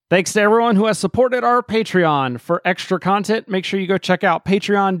Thanks to everyone who has supported our Patreon. For extra content, make sure you go check out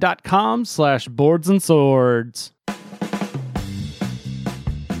patreon.com/boardsandSwords.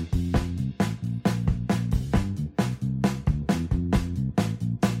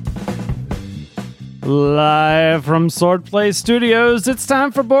 Live from Swordplay Studios, it's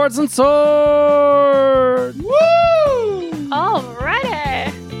time for Boards and Swords! Woo!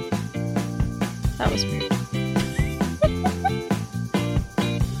 Alrighty! That was weird.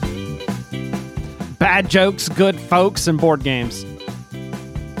 Bad jokes, good folks, and board games.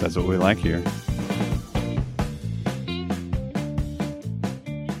 That's what we like here.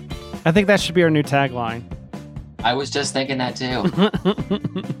 I think that should be our new tagline. I was just thinking that too.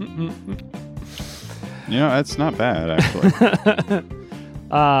 That's not bad, actually.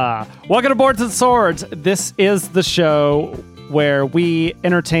 Welcome to Boards and Swords. This is the show where we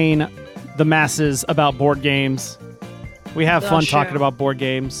entertain the masses about board games. We have fun talking about board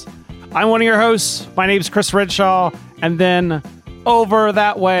games. I'm one of your hosts. My name's Chris Redshaw. And then over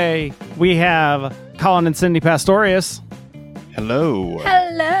that way, we have Colin and Cindy Pastorius. Hello.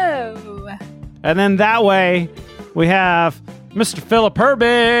 Hello. And then that way, we have Mr. Philip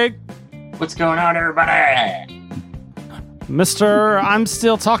Herbig. What's going on, everybody? Mr. I'm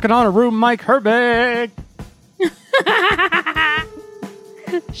still talking on a room, Mike Herbig.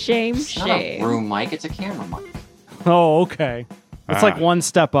 Shame, It's not shame. a room mic, it's a camera mic. Oh, okay. It's like one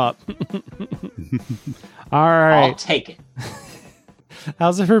step up. All right. I'll take it.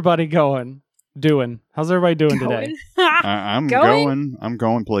 How's everybody doing? How's everybody doing today? I'm Going?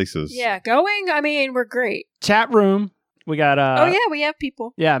 going places. Yeah, going. I mean, we're great. Chat room. We got We have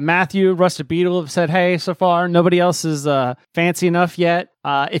people. Yeah, Matthew, Rusted Beetle have said hey so far. Nobody else is fancy enough yet.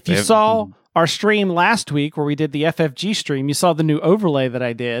 If you saw our stream last week where we did the FFG stream, you saw the new overlay that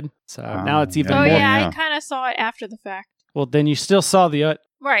I did. So now it's even Oh, more. yeah, I kind of saw it after the fact. Well, then you still saw the...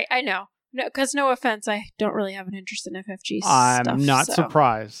 Right, I know. No, because no offense, I don't really have an interest in FFG stuff. I'm not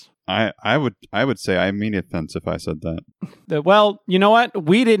surprised. I would say I mean offense if I said that. Well, you know what?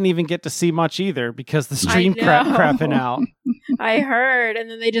 We didn't even get to see much either because the stream crapping out. I heard,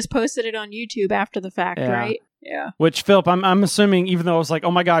 and then they just posted it on YouTube after the fact, right? Yeah. Which, Philip, I'm assuming, even though I was like,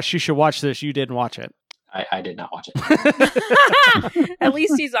 oh my gosh, you should watch this, you didn't watch it. I did not watch it. At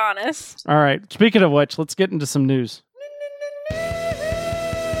least he's honest. All right. Speaking of which, let's get into some news.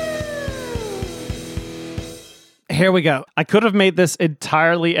 Here we go. I could have made this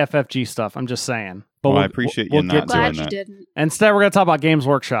entirely FFG stuff. I'm just saying. But I appreciate you not Glad doing you that. didn't. Instead, we're going to talk about Games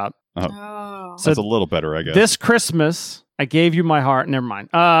Workshop. Oh. So That's a little better, I guess. this Christmas, I gave you my heart. Never mind.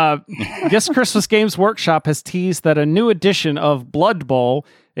 This Christmas, Games Workshop has teased that a new edition of Blood Bowl,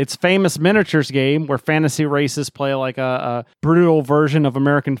 its famous miniatures game where fantasy races play like a brutal version of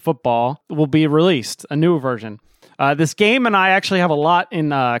American football, will be released. A new version. This game and I actually have a lot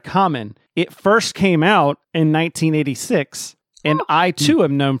in common. It first came out in 1986, and I too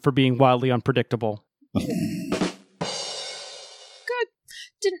am known for being wildly unpredictable. Good.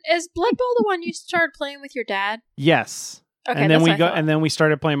 Is Blood Bowl the one you started playing with your dad? Yes. Okay, and then that's and then we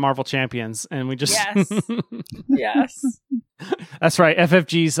started playing Marvel Champions, and we just Yes. Yes. That's right,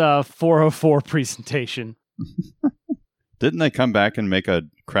 FFG's 404 presentation. Didn't they come back and make a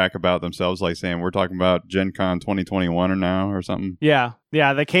crack about themselves, like saying we're talking about Gen Con 2021 or now or something? Yeah.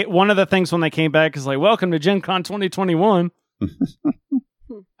 They came, one of the things when they came back is like, welcome to Gen Con 2021.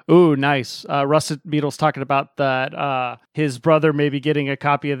 Ooh, nice. Rusted Beetle's talking about that his brother may be getting a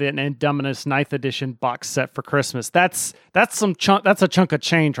copy of the Indominus 9th edition box set for Christmas. That's a chunk of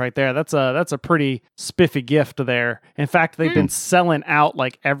change right there. That's a pretty spiffy gift there. In fact, they've been selling out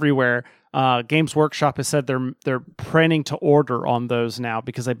like everywhere. Games Workshop has said they're printing to order on those now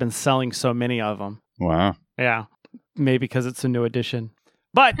because they've been selling so many of them. Wow. Yeah, maybe because it's a new edition.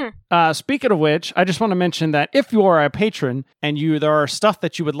 But speaking of which, I just want to mention that if you are a patron and there are stuff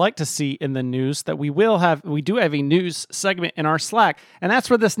that you would like to see in the news, that we do have a news segment in our Slack, and that's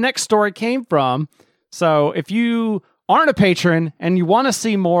where this next story came from. So if you aren't a patron and you want to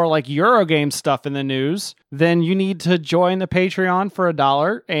see more like Eurogame stuff in the news, then you need to join the Patreon for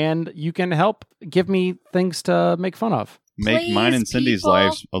 $1, and you can help give me things to make fun of. Make mine and Cindy's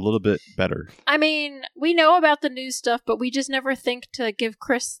lives a little bit better. I mean, we know about the news stuff, but we just never think to give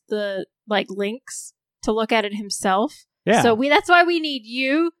Chris the links to look at it himself. Yeah. So that's why we need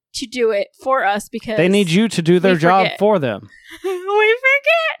you to do it for us, because they need you to do their job for them. We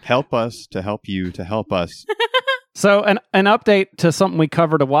forget. Help us to help you to help us. So an update to something we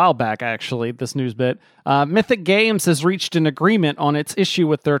covered a while back, actually, this news bit. Mythic Games has reached an agreement on its issue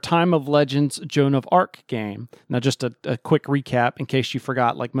with their Time of Legends Joan of Arc game. Now, just a quick recap in case you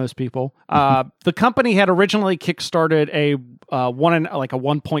forgot, like most people. The company had originally kickstarted a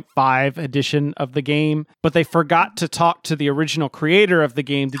 1.5 edition of the game, but they forgot to talk to the original creator of the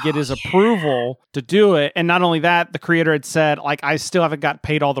game to get his approval to do it. And not only that, the creator had said, like, I still haven't got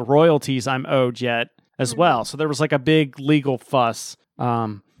paid all the royalties I'm owed yet as well. So there was like a big legal fuss.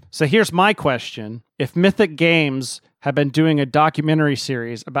 So here's my question. If Mythic Games had been doing a documentary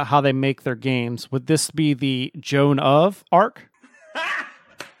series about how they make their games, would this be the Joan of Arc?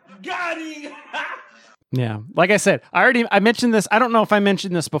 Got him! Yeah. Like I said, I mentioned this. I don't know if I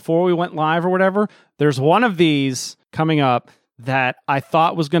mentioned this before we went live or whatever. There's one of these coming up that I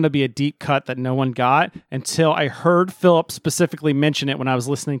thought was going to be a deep cut that no one got until I heard Philip specifically mention it when I was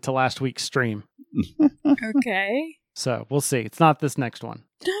listening to last week's stream. Okay. So we'll see. It's not this next one.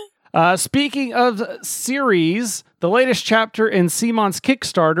 Speaking of series, the latest chapter in Simon's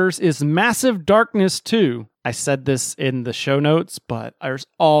Kickstarters is Massive Darkness 2. I said this in the show notes, but there's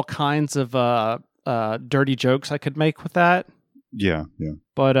all kinds of dirty jokes I could make with that. Yeah.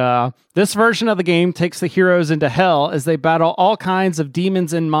 But this version of the game takes the heroes into hell as they battle all kinds of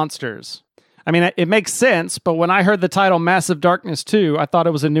demons and monsters. I mean, it makes sense, but when I heard the title Massive Darkness 2, I thought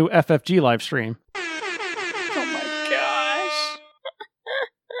it was a new FFG live stream. Oh my gosh.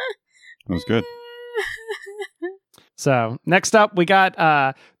 That was good. So, next up, we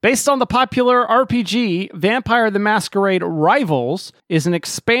got, based on the popular RPG, Vampire the Masquerade Rivals is an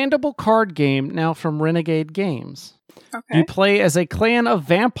expandable card game now from Renegade Games. Okay. You play as a clan of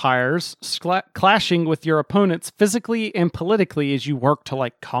vampires clashing with your opponents physically and politically as you work to,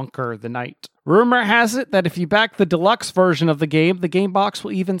 like, conquer the night. Rumor has it that if you back the deluxe version of the game box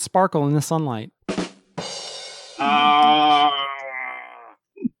will even sparkle in the sunlight.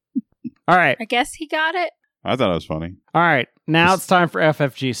 All right. I guess he got it. I thought it was funny. All right. Now it's time for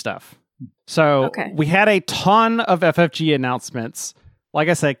FFG stuff. So we had a ton of FFG announcements. Like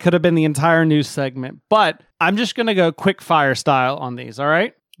I said, could have been the entire news segment, but I'm just going to go quick fire style on these. All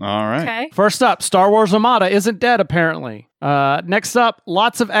right. All right. Okay. First up, Star Wars Armada isn't dead, apparently. Next up,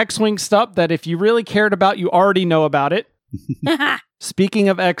 lots of X-Wing stuff that if you really cared about, you already know about it. Speaking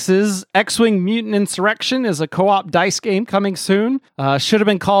of X's, X-Wing Mutant Insurrection is a co-op dice game coming soon. Should have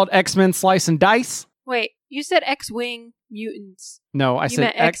been called X-Men Slice and Dice. Wait, you said X-Wing Mutants. No, I You said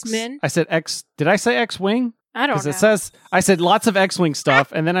meant X. X-Men? I said X. Did I say X-Wing? I don't know. Because it says, I said lots of X-Wing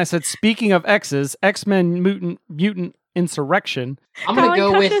stuff, and then I said, speaking of X's, X-Men Mutant Insurrection. I'm gonna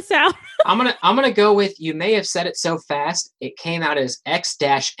go with this out. I'm gonna go with you may have said it so fast it came out as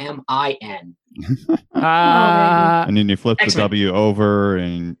X-MIN. And then you flip the X-Men. W over,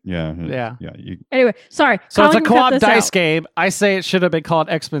 and yeah. Anyway, sorry. So it's a Colin, cut co-op this dice out. game. I say it should have been called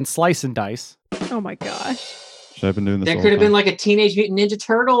X-Men Slice and Dice. Oh my gosh. Should have been doing this. There all could have the been time. like a Teenage Mutant Ninja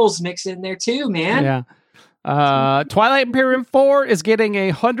Turtles mix in there too, man. Yeah. Twilight Imperium 4 is getting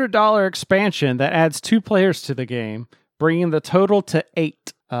a $100 expansion that adds 2 players to the game, bringing the total to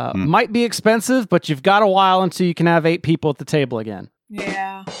 8. Might be expensive, but you've got a while until you can have 8 people at the table again.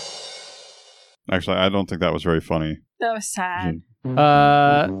 Yeah. Actually, I don't think that was very funny. That was sad.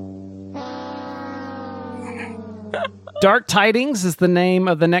 Dark Tidings is the name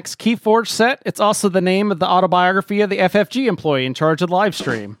of the next Keyforge set. It's also the name of the autobiography of the FFG employee in charge of the live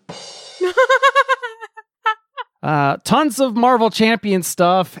stream. Tons of Marvel Champion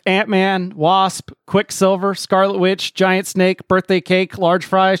stuff. Ant-Man, Wasp, Quicksilver, Scarlet Witch, Giant Snake, Birthday Cake, Large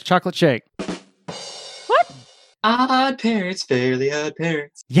Fries, Chocolate Shake. Odd Parents, Fairly Odd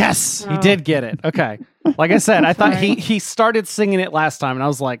Parents. Yes, he did get it. Okay. Like I said, I thought he started singing it last time, and I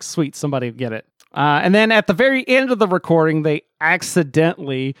was like, sweet, somebody get it. And then at the very end of the recording, they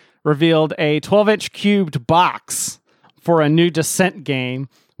accidentally revealed a 12-inch cubed box for a new Descent game,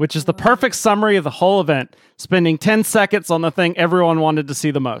 which is the perfect summary of the whole event, spending 10 seconds on the thing everyone wanted to see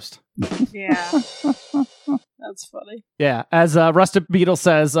the most. Yeah. That's funny. Yeah, as Rusted Beetle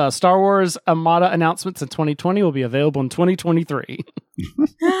says, Star Wars Armada announcements in 2020 will be available in 2023.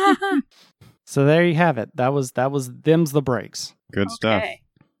 So there you have it. That was them's the breaks. Good stuff. Okay.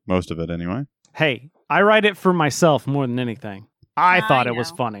 Most of it, anyway. Hey, I write it for myself more than anything. I thought it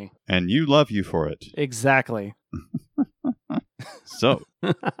was know. funny. And you love you for it. Exactly. So,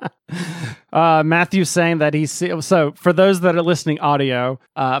 Matthew's saying that so for those that are listening audio,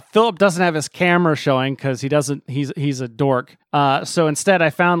 Philip doesn't have his camera showing because he's a dork. So instead I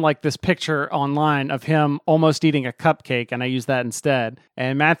found like this picture online of him almost eating a cupcake, and I used that instead.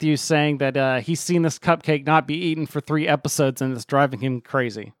 And Matthew's saying that he's seen this cupcake not be eaten for 3 episodes and it's driving him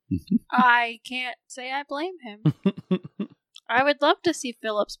crazy. I can't say I blame him. I would love to see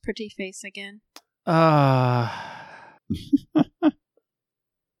Philip's pretty face again.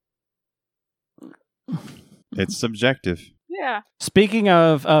 It's subjective. Yeah. Speaking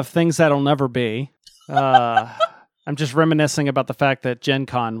of things that'll never be, I'm just reminiscing about the fact that Gen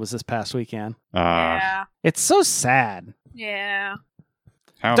Con was this past weekend. Yeah. It's so sad. Yeah.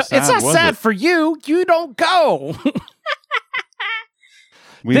 How It's sad not was sad it? for you. You don't go.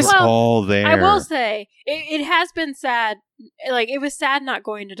 We were all there. I will say, it has been sad. Like, it was sad not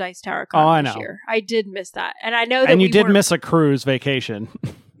going to Dice Tower Con this year. I did miss that. And I know that and you did miss a cruise vacation.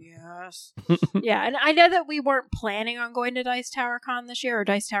 Yes. Yeah, and I know that we weren't planning on going to Dice Tower Con this year, or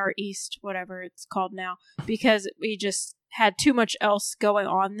Dice Tower East, whatever it's called now, because we just had too much else going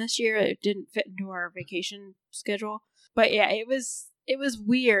on this year. It didn't fit into our vacation schedule. But yeah, it was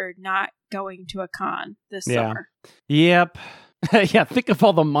weird not going to a con this summer. Yep. Yeah, think of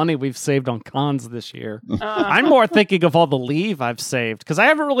all the money we've saved on cons this year. I'm more thinking of all the leave I've saved, because I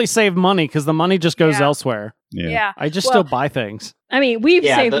haven't really saved money because the money just goes elsewhere. Yeah. I just still buy things. I mean, we've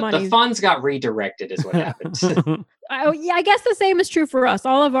saved money. The funds got redirected is what happened. I guess the same is true for us.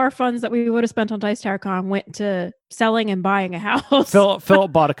 All of our funds that we would have spent on Dice Tower Con went to selling and buying a house.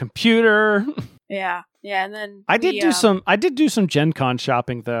 Philip bought a computer. Yeah, and then I did do some Gen Con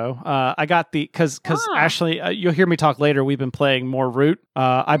shopping though. I got because Ashley, you'll hear me talk later. We've been playing more Root.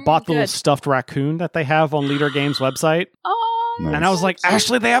 I bought the little stuffed raccoon that they have on Leader Games website. Oh, nice. And I was like,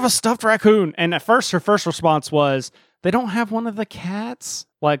 Ashley, they have a stuffed raccoon. And at first, her first response was, they don't have one of the cats,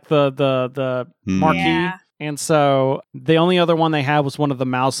 like the marquee. Yeah. And so the only other one they had was one of the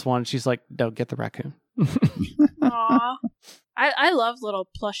mouse ones. She's like, no, get the raccoon. Aw. I love little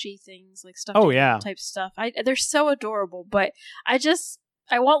plushy things, like stuff. Type stuff. They're so adorable, but I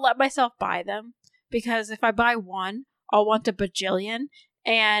won't let myself buy them, because if I buy one, I'll want a bajillion,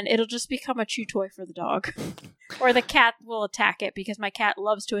 and it'll just become a chew toy for the dog. Or the cat will attack it, because my cat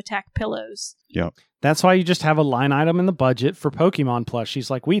loves to attack pillows. Yep. That's why you just have a line item in the budget for Pokemon plushies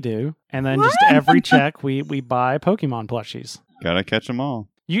like we do. And then just every check, we buy Pokemon plushies. Gotta catch them all.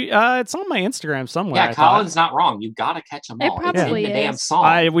 It's on my Instagram somewhere. Yeah, Colin's not wrong. You gotta catch them all. It probably it's in the damn is.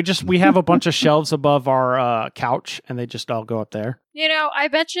 song. We have a bunch of shelves above our couch, and they just all go up there. You know, I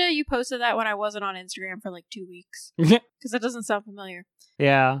bet you posted that when I wasn't on Instagram for like 2 weeks. Because it doesn't sound familiar.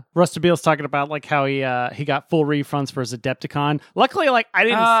 Yeah, Rustabeel's talking about like how he got full refunds for his Adepticon. Luckily, like I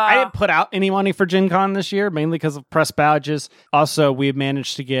didn't put out any money for Gen Con this year, mainly because of press badges. Also, we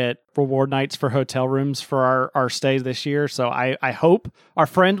managed to get reward nights for hotel rooms for our stay this year. So I hope our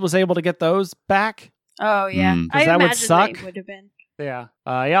friend was able to get those back. Oh yeah, I that would imagine suck. they would have been. Yeah.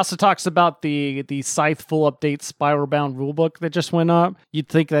 He also talks about the Scythe full update Spiral Bound rulebook that just went up. You'd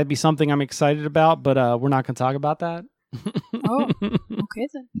think that'd be something I'm excited about, but we're not going to talk about that. Oh, okay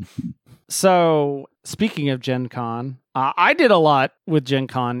then. So, speaking of Gen Con, I did a lot with Gen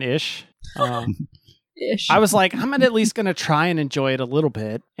Con-ish. I was like, I'm at least going to try and enjoy it a little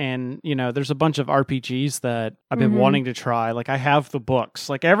bit. And, you know, there's a bunch of RPGs that I've been wanting to try. Like, I have the books.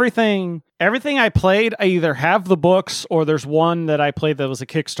 Like, everything I played, I either have the books or there's one that I played that was a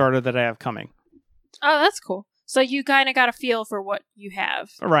Kickstarter that I have coming. Oh, that's cool. So you kind of got a feel for what you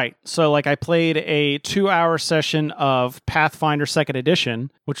have. Right. So, like, I played a 2-hour session of Pathfinder 2nd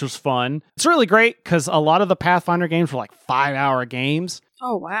Edition, which was fun. It's really great because a lot of the Pathfinder games were like 5-hour games.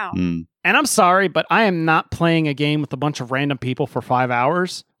 Oh, wow. Mm. And I'm sorry, but I am not playing a game with a bunch of random people for 5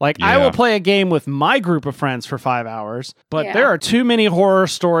 hours. Like, I will play a game with my group of friends for 5 hours, but there are too many horror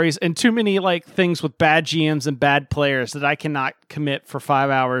stories and too many, like, things with bad GMs and bad players that I cannot commit for 5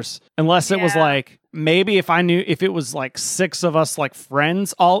 hours unless it was, like, maybe if it was, like, 6 of us, like,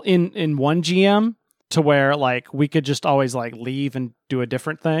 friends all in one GM to where, like, we could just always, like, leave and do a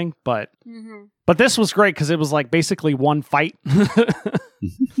different thing. But this was great because it was, like, basically one fight.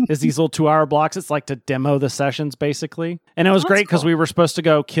 Is these little 2-hour blocks. It's like to demo the sessions basically. And it was great because we were supposed to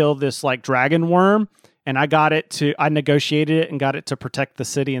go kill this like dragon worm, and I negotiated it and got it to protect the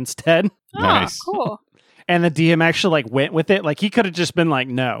city instead. Nice. Oh, cool. And the DM actually like went with it. Like he could have just been like,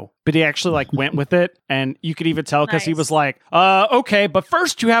 no, but he actually like went with it. And you could even tell because he was like, okay, but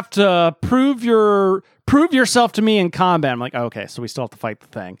first you have to prove yourself to me in combat. I'm like, okay, so we still have to fight the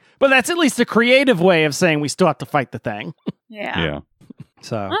thing. But that's at least a creative way of saying we still have to fight the thing. Yeah.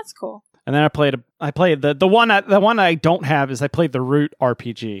 So that's cool. And then I played the one I don't have is I played the Root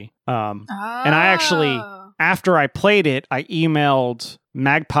RPG. And I actually, after I played it, I emailed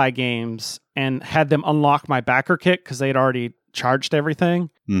Magpie Games and had them unlock my backer kit because they'd already charged everything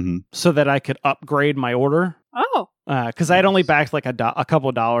so that I could upgrade my order. Oh. Because I had only backed like a couple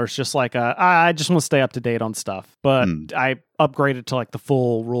of dollars, just like I just want to stay up to date on stuff. But I upgraded to like the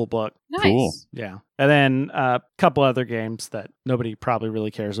full rule book. Nice. Cool. Yeah. And then a couple other games that nobody probably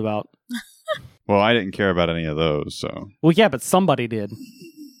really cares about. Well, I didn't care about any of those, so. Well, yeah, but somebody did.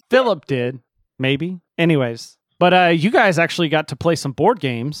 Philip did, maybe. Anyways, but you guys actually got to play some board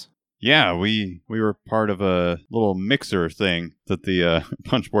games. Yeah, we were part of a little mixer thing that the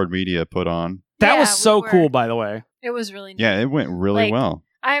Punchboard Media put on. That was so cool, by the way. It was really nice. Yeah, it went really well.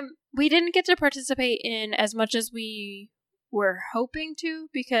 We didn't get to participate in as much as we were hoping to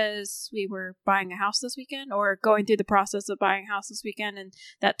because we were buying a house this weekend or going through the process of buying a house this weekend, and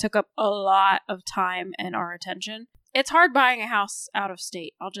that took up a lot of time and our attention. It's hard buying a house out of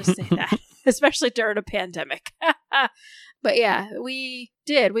state, I'll just say that, especially during a pandemic. But yeah, we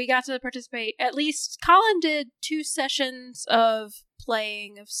did. We got to participate. At least Colin did 2 sessions of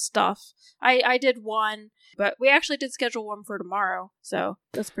playing of stuff. I did one, but we actually did schedule one for tomorrow, so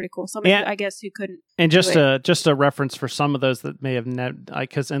that's pretty cool. Somebody, I guess, who couldn't. And just a reference for some of those that may have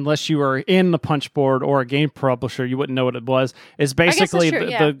because unless you are in the Punchboard or a game publisher, you wouldn't know what it was. It's basically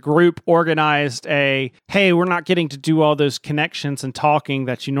the group organized hey, we're not getting to do all those connections and talking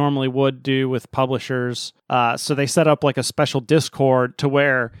that you normally would do with publishers. So they set up like a special Discord to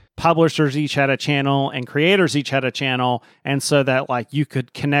where publishers each had a channel and creators each had a channel, and so that like you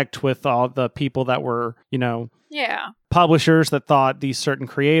could connect with all the people that were, publishers that thought these certain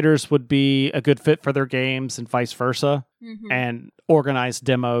creators would be a good fit for their games and vice versa, and organize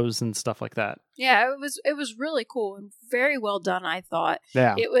demos and stuff like that. Yeah, it was really cool and very well done, I thought.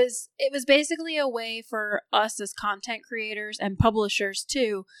 Yeah. It was basically a way for us as content creators and publishers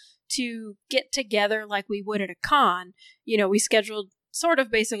too to get together like we would at a con. We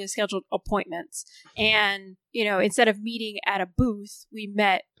basically scheduled appointments, and instead of meeting at a booth, we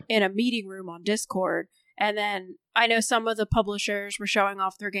met in a meeting room on Discord. And then I know some of the publishers were showing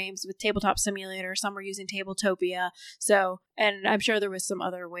off their games with Tabletop Simulator, some were using Tabletopia, and I'm sure there was some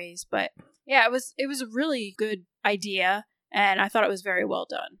other ways, but yeah, it was a really good idea, and I thought it was very well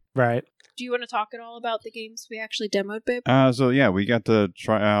done. Right. Do you want to talk at all about the games we actually demoed, babe? We got to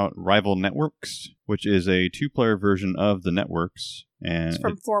try out Rival Networks, which is a 2-player version of the Networks. And it's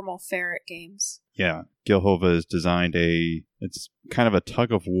from Formal Ferret Games. Yeah. Gil Hova has designed it's kind of a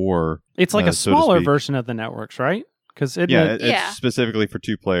tug of war. It's like a smaller version of the Networks, right? It's specifically for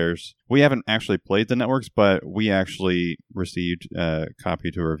 2 players. We haven't actually played the Networks, but we actually received a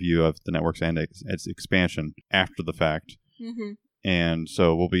copy to a review of the Networks and its expansion after the fact. Mm-hmm. And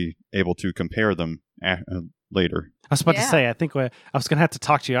so we'll be able to compare them later. I was about to say, I think I was going to have to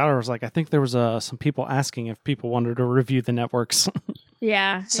talk to you out. I was like, I think there was some people asking if people wanted to review the Networks.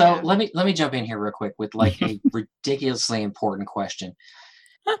 Yeah. So let me jump in here real quick with like a ridiculously important question.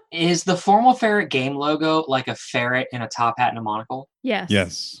 Is the Formal Ferret game logo like a ferret in a top hat and a monocle? Yes.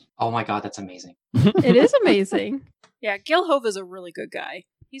 Yes. Oh my God, that's amazing. It is amazing. Yeah, Gil Hova's a really good guy.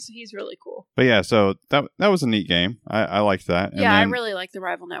 He's really cool. But yeah, so that was a neat game. I liked that. And I really like the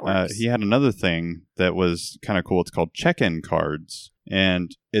Rival Networks. He had another thing that was kind of cool. It's called check-in cards,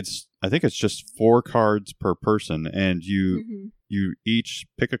 and I think it's just 4 cards per person, and you each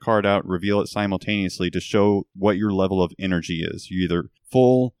pick a card out, reveal it simultaneously to show what your level of energy is. You either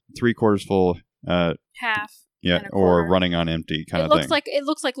full, 3/4 full, half. Yeah, or running on empty kind of thing. It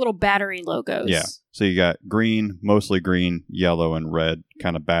looks like little battery logos. Yeah. So you got green, mostly green, yellow, and red,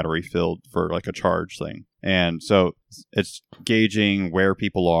 kind of battery filled for like a charge thing. And so it's gauging where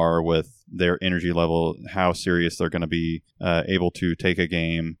people are with their energy level, how serious they're going to be able to take a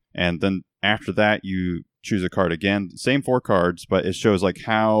game. And then after that, you choose a card again. Same 4 cards, but it shows like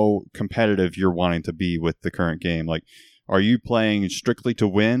how competitive you're wanting to be with the current game. Like, are you playing strictly to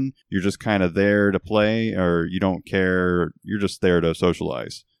win? You're just kind of there to play, or you don't care? You're just there to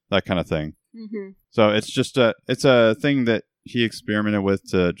socialize, that kind of thing. Mm-hmm. So it's just it's a thing that he experimented with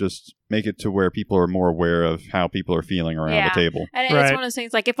to just make it to where people are more aware of how people are feeling around the table. And it's one of those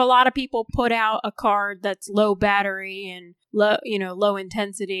things, like if a lot of people put out a card that's low battery and low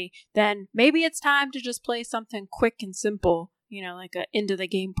intensity, then maybe it's time to just play something quick and simple. Like a into the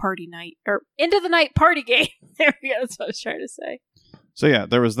game party night or into the night party game. There we go. That's what I was trying to say. So yeah,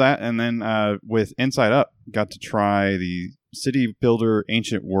 there was that. And then with Inside Up, got to try the City Builder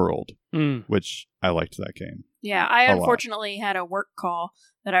Ancient World, which I liked that game. Yeah, I unfortunately had a work call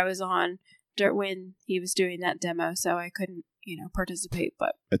that I was on when he was doing that demo, so I couldn't participate.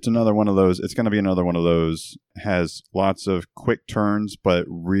 But it's another one of those. It's going to be another one of those. Has lots of quick turns, but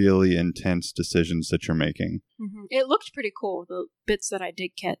really intense decisions that you're making. Mm-hmm. It looked pretty cool, the bits that I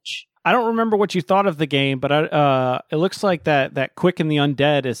did catch. I don't remember what you thought of the game, but it looks like that Quick and the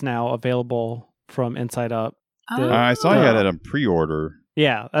Undead is now available from Inside Up. I saw you had it on pre-order.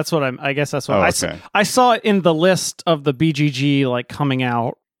 Yeah, that's what I guess that's what I saw it in the list of the BGG like coming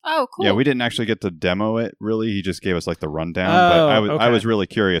out. Oh, cool. Yeah, we didn't actually get to demo it, really. He just gave us like the rundown, but I was really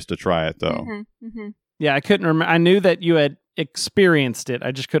curious to try it, though. Mm-hmm, mm-hmm. Yeah, I couldn't remember. I knew that you had experienced it.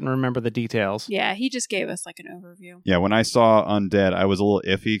 I just couldn't remember the details. Yeah, he just gave us like an overview. Yeah, when I saw Undead, I was a little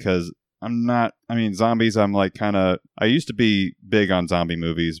iffy because zombies, I'm like I used to be big on zombie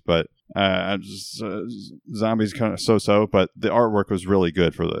movies, but zombies kind of so, but the artwork was really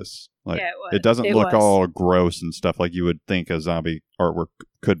good for this. Like, it doesn't look all gross and stuff like you would think a zombie artwork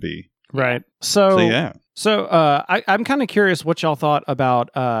could be. Right. So yeah. So I'm kind of curious what y'all thought about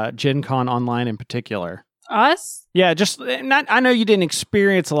Gen Con Online in particular. Us? Yeah, just not. I know you didn't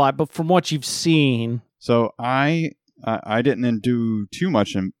experience a lot, but from what you've seen. So I didn't do too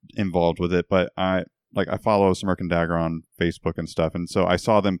much involved with it, but I follow Smirk and Dagger on Facebook and stuff, and so I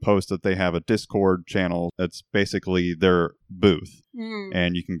saw them post that they have a Discord channel that's basically their booth,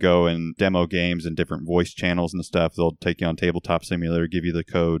 and you can go and demo games and different voice channels and stuff. They'll take you on Tabletop Simulator, give you the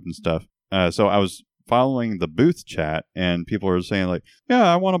code and stuff. So I was following the booth chat, and people are saying like, "Yeah,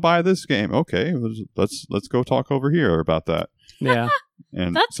 I want to buy this game." Okay, let's go talk over here about that. Yeah,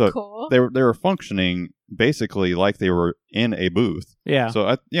 and that's so cool. They were functioning basically like they were in a booth. Yeah. So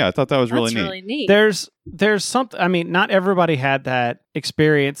I thought that was really neat. There's something. I mean, not everybody had that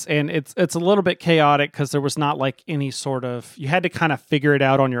experience, and it's a little bit chaotic because there was not like any sort of. You had to kind of figure it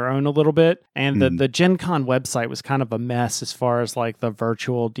out on your own a little bit, and the Gen Con website was kind of a mess as far as like the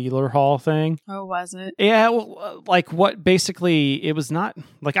virtual dealer hall thing. Oh, was it? Yeah. Well, like what basically it was not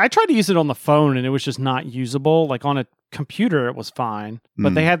like I tried to use it on the phone and it was just not usable. Like on a computer it was fine,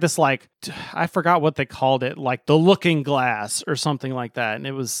 but they had this like I forgot what they called it, like the looking glass or something like that, and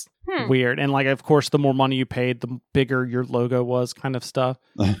it was weird. And like of course the more money you paid, the bigger your logo was, kind of stuff.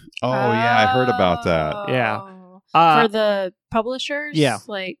 Yeah, I heard about that. Yeah. For the publishers? Yeah.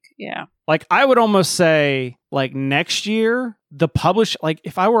 Like I would almost say like next year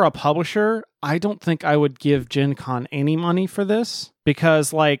if I were a publisher, I don't think I would give Gen Con any money for this,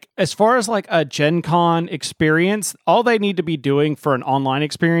 because like as far as like a Gen Con experience, all they need to be doing for an online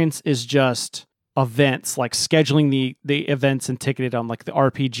experience is just events, like scheduling the events and ticketed on like the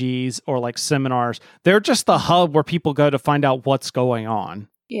RPGs or like seminars. They're just the hub where people go to find out what's going on.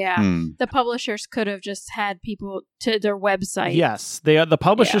 Yeah, the publishers could have just had people to their website. Yes, the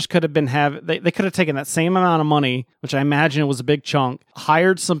publishers could have been they could have taken that same amount of money, which I imagine was a big chunk,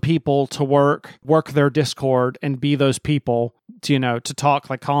 hired some people to work their Discord and be those people to talk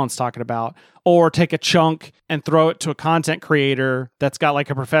like Colin's talking about, or take a chunk and throw it to a content creator that's got like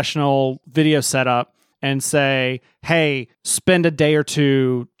a professional video setup and say, "Hey, spend a day or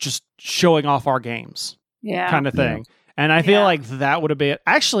two just showing off our games," kind of thing. Yeah. And I feel like that would have been...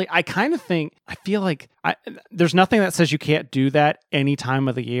 Actually, I feel like there's nothing that says you can't do that any time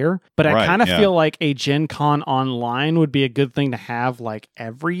of the year, but I kind of feel like a Gen Con Online would be a good thing to have like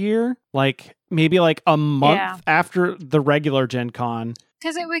every year, like maybe like a month after the regular Gen Con.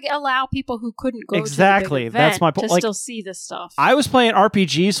 Because it would allow people who couldn't go exactly. to the big event That's my point. To still see this stuff. I was playing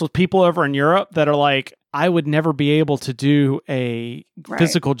RPGs with people over in Europe that are like, I would never be able to do a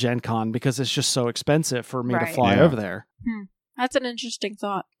physical Gen Con because it's just so expensive for me to fly over there. That's an interesting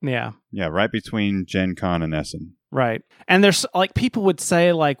thought. Yeah. Yeah, right between Gen Con and Essen. Right. And there's like people would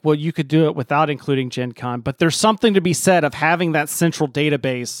say like, well, you could do it without including Gen Con, but there's something to be said of having that central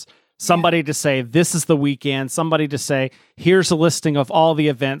database. Somebody to say, this is the weekend. Somebody to say, here's a listing of all the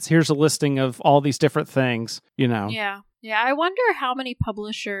events. Here's a listing of all these different things, Yeah. Yeah. I wonder how many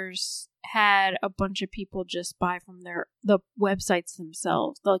publishers had a bunch of people just buy from the websites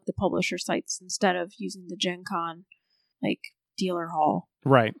themselves, like the publisher sites, instead of using the Gen Con, like, dealer hall.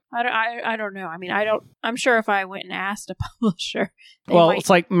 Right. I don't know. I mean, I'm sure if I went and asked a publisher. It's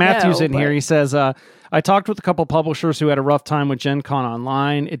like Matthew's here. He says, I talked with a couple publishers who had a rough time with Gen Con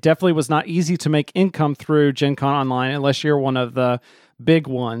Online. It definitely was not easy to make income through Gen Con Online unless you're one of the big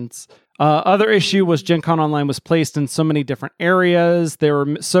ones. Other issue was Gen Con Online was placed in so many different areas. There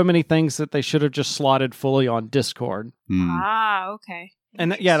were so many things that they should have just slotted fully on Discord. Okay.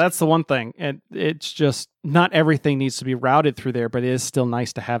 And that's the one thing. And it's just not everything needs to be routed through there, but it is still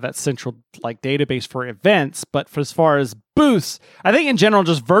nice to have that central like database for events. But for as far as booths, I think in general,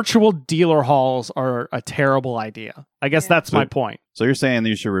 just virtual dealer halls are a terrible idea. I guess that's my point. So you're saying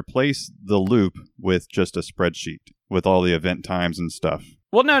you should replace the loop with just a spreadsheet with all the event times and stuff.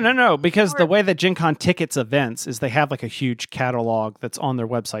 Well, no, because the way that Gen Con tickets events is they have like a huge catalog that's on their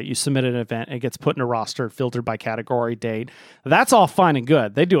website. You submit an event, it gets put in a roster, filtered by category, date. That's all fine and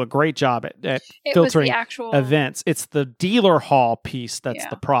good. They do a great job at filtering events. It's the dealer hall piece that's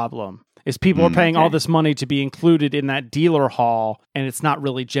the problem. Is people are paying all this money to be included in that dealer hall, and it's not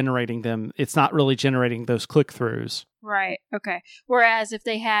really generating them. It's not really generating those click-throughs. Right. Okay. Whereas if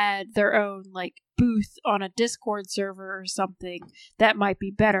they had their own like booth on a Discord server or something, that might be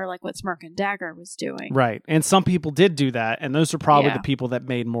better, like what Smirk and Dagger was doing. Right. And some people did do that, and those are probably the people that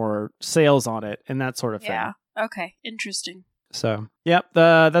made more sales on it and that sort of thing. Yeah. Okay. Interesting. So, yep,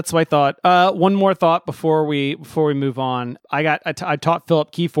 that's my thought. One more thought before we move on. I taught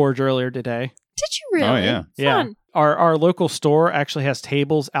Philip Keyforge earlier today. Did you really? Oh yeah, Fun. Yeah. Our local store actually has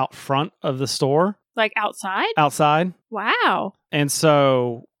tables out front of the store. Like outside? Outside. Wow. And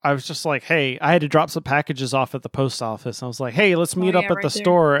so I was just like, hey, I had to drop some packages off at the post office. I was like, hey, let's meet up at the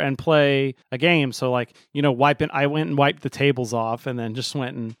store and play a game. So like, I went and wiped the tables off and then just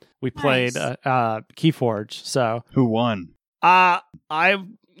went and we played Keyforge. So who won? I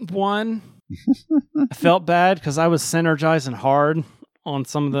won. I felt bad because I was synergizing hard on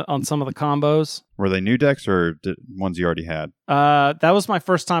some of the combos. Were they new decks or ones you already had? That was my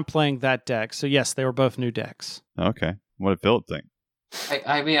first time playing that deck. So yes, they were both new decks. Okay. What did Philip think?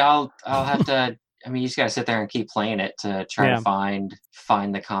 I mean, I'll have to. I mean, you just gotta sit there and keep playing it to try to find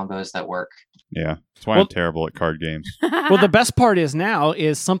the combos that work. Yeah, that's why I'm terrible at card games. Well, the best part is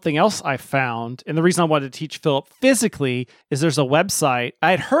something else I found, and the reason I wanted to teach Philip physically is there's a website.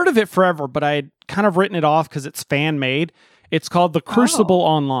 I had heard of it forever, but I had kind of written it off because it's fan made. It's called The Crucible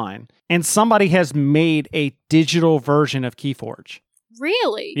Online, and somebody has made a digital version of Keyforge.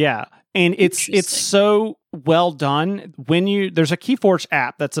 Really? Yeah. And it's so well done. There's a Keyforge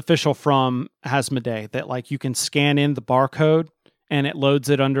app that's official from Asmodee that like you can scan in the barcode and it loads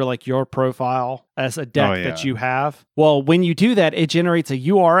it under like your profile as a deck that you have. Well, when you do that, it generates a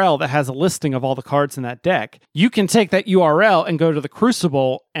URL that has a listing of all the cards in that deck. You can take that URL and go to the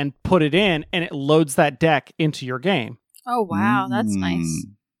Crucible and put it in, and it loads that deck into your game. Oh, wow. That's nice.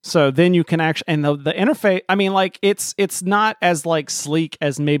 So then you can actually, and the interface, I mean, like it's not as like sleek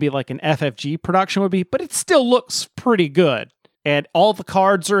as maybe like an FFG production would be, but it still looks pretty good. And all the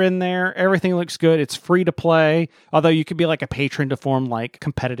cards are in there. Everything looks good. It's free to play. Although you could be like a patron to form like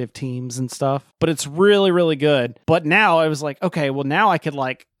competitive teams and stuff. But it's really, really good. But now I was like, okay, well now I could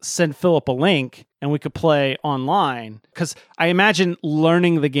like send Philip a link and we could play online. Because I imagine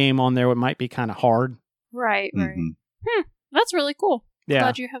learning the game on there might be kind of hard. Right. That's really cool. Yeah.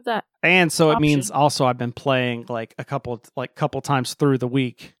 Glad you have that. And so it means also I've been playing like a couple times through the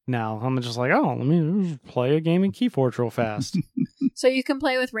week now. I'm just like, let me play a game in Keyforge real fast. So you can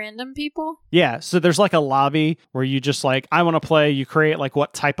play with random people? Yeah. So there's like a lobby where you just like, I want to play. You create like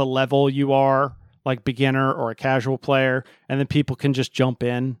what type of level you are, like beginner or a casual player. And then people can just jump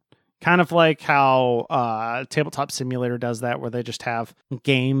in. Kind of like how Tabletop Simulator does that, where they just have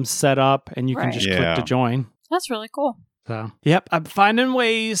games set up and you can just click to join. That's really cool. So, yep, I'm finding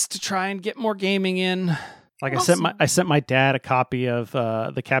ways to try and get more gaming in. Like I sent my dad a copy of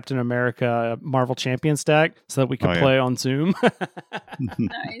the Captain America Marvel Champions deck so that we could play on Zoom.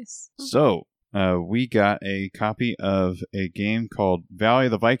 Nice. So, we got a copy of a game called Valley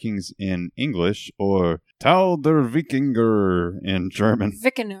of the Vikings in English, or Tal der Wikinger in German.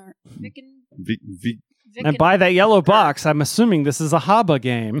 Wikinger. And by that yellow box, I'm assuming this is a Haba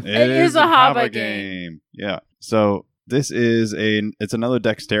game. It is a Haba game. Yeah. So this is it's another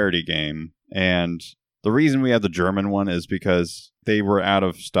dexterity game, and the reason we have the German one is because they were out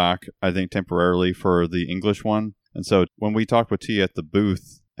of stock, I think, temporarily for the English one. And so when we talked with T at the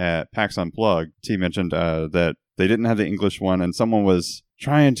booth at PAX Unplugged, T mentioned that they didn't have the English one, and someone was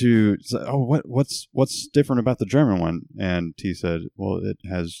trying to say, what's different about the German one? And T said, well, it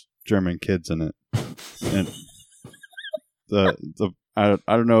has German kids in it. And I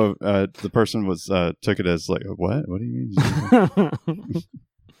don't know if the person took it as like, what do you mean?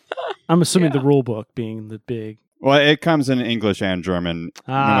 I'm assuming the rule book being the big. Well, it comes in English and German,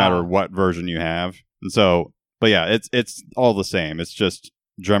 no matter what version you have. And so, but yeah, it's all the same. It's just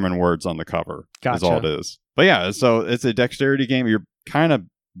German words on the cover. Gotcha. Is all it is. But yeah, so it's a dexterity game. You're kind of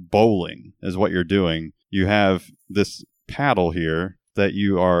bowling is what you're doing. You have this paddle here that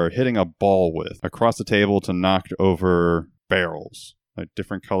you are hitting a ball with across the table to knock over barrels, like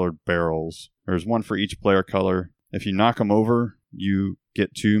different colored barrels. There's one for each player color. If you knock them over, you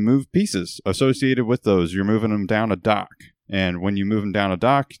get to move pieces associated with those. You're moving them down a dock. And when you move them down a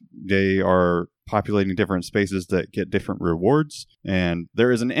dock, they are populating different spaces that get different rewards. And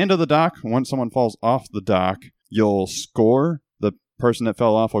there is an end of the dock. Once someone falls off the dock, you'll score. The person that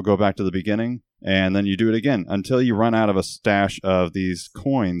fell off will go back to the beginning, and then you do it again until you run out of a stash of these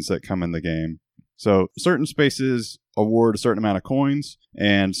coins that come in the game. So certain spaces award a certain amount of coins,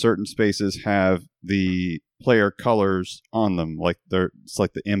 and certain spaces have the player colors on them, it's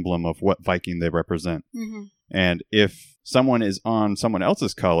like the emblem of what Viking they represent. Mm-hmm. And if someone is on someone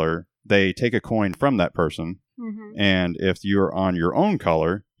else's color, they take a coin from that person. Mm-hmm. And if you're on your own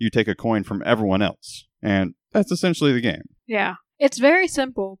color, you take a coin from everyone else. And that's essentially the game. Yeah. It's very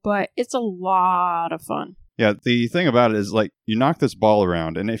simple, but it's a lot of fun. Yeah, the thing about it is, like, you knock this ball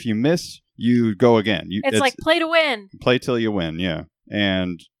around, and if you miss, you go again. It's like play to win. Play till you win, yeah.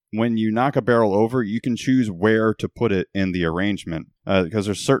 And when you knock a barrel over, you can choose where to put it in the arrangement, because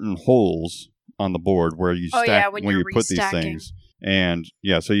there's certain holes on the board where you stack when you put these things. And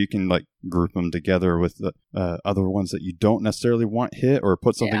yeah, so you can like group them together with the other ones that you don't necessarily want hit, or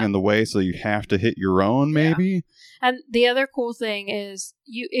put something in the way so you have to hit your own maybe. Yeah. And the other cool thing is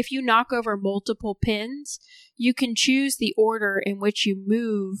if you knock over multiple pins, you can choose the order in which you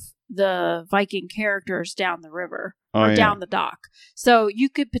move the Viking characters down the river or down the dock. So you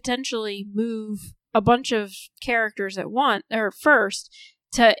could potentially move a bunch of characters at once or first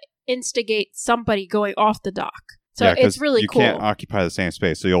to instigate somebody going off the dock. So it's really cool. You can't occupy the same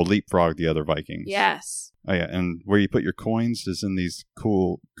space, so you'll leapfrog the other Vikings. Yes. Oh yeah, and where you put your coins is in these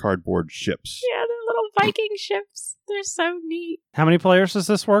cool cardboard ships. Yeah, they're little Viking ships. They're so neat. How many players does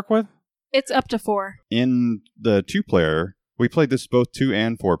this work with? It's up to 4. In the 2-player, we played this both 2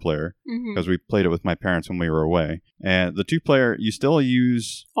 and 4-player, because we played it with my parents when we were away. And the 2-player, you still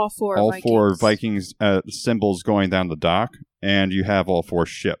use all four Vikings symbols going down the dock, and you have all 4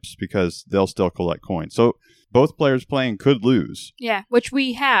 ships, because they'll still collect coins. So both players playing could lose. Yeah, which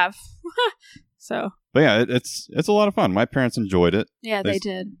we have. So. But yeah, it's a lot of fun. My parents enjoyed it. Yeah, they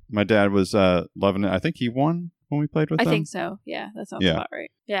did. My dad was loving it. I think he won when we played with him. I think so. Yeah, that sounds about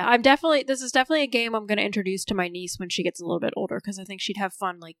right. Yeah, this is definitely a game I'm going to introduce to my niece when she gets a little bit older, because I think she'd have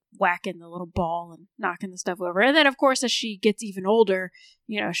fun like whacking the little ball and knocking the stuff over. And then of course, as she gets even older,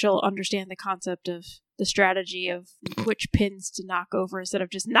 she'll understand the concept of the strategy of which pins to knock over instead of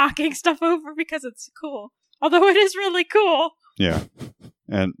just knocking stuff over, because it's cool. Although it is really cool. Yeah.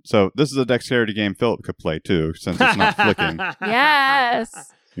 And so this is a dexterity game Philip could play too, since it's not flicking.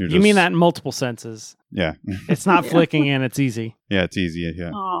 Yes. You mean that in multiple senses. Yeah. It's not flicking and it's easy. Yeah, it's easy. Yeah.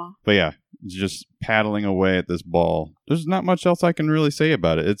 Aww. But yeah, just paddling away at this ball. There's not much else I can really say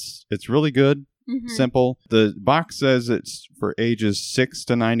about it. It's really good. Simple. The box says it's for ages 6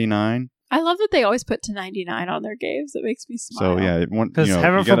 to 99. I love that they always put to 99 on their games. It makes me smile. So yeah, because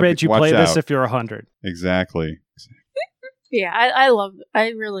heaven forbid you play this if you're 100. Exactly. Yeah, I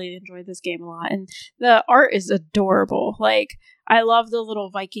really enjoyed this game a lot, and the art is adorable. Like, I love the little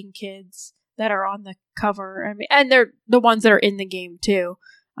Viking kids that are on the cover. I mean, and they're the ones that are in the game too.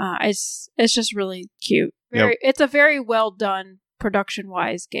 It's just really cute. It's a very well done production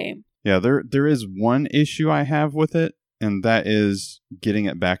wise game. Yeah, there is one issue I have with it, and that is getting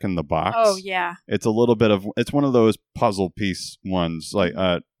it back in the box. Oh yeah, it's it's one of those puzzle piece ones, like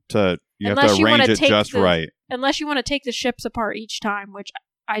you have to arrange it just right. Unless you want to take the ships apart each time, which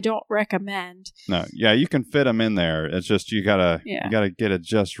I don't recommend. No, yeah, you can fit them in there. It's just you gotta get it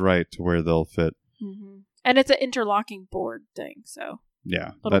just right to where they'll fit. Mm-hmm. And it's an interlocking board thing, so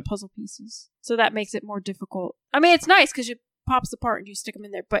yeah, little puzzle pieces. So that makes it more difficult. I mean, it's nice because it pops apart and you stick them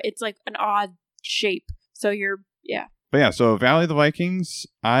in there, but it's like an odd shape. So But yeah, so Valley of the Vikings,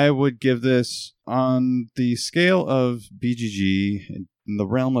 I would give this on the scale of BGG in the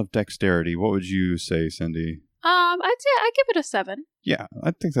realm of dexterity. What would you say, Cindy? I'd say I give it a 7. Yeah,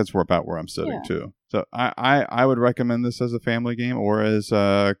 I think that's about where I'm sitting too. So I would recommend this as a family game or as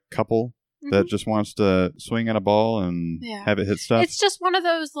a couple that just wants to swing at a ball and have it hit stuff. It's just one of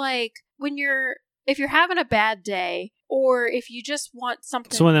those, like, if you're having a bad day, or if you just want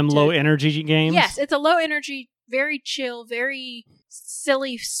something. So one of them low energy games? Yes, it's a low energy, very chill, very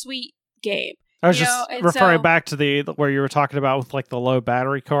silly, sweet game. I was just referring back to where you were talking about with like the low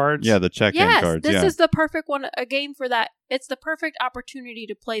battery cards. Yeah, the check-in cards. This is the perfect one, a game for that. It's the perfect opportunity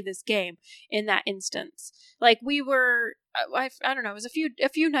to play this game in that instance. Like we were, I don't know, it was a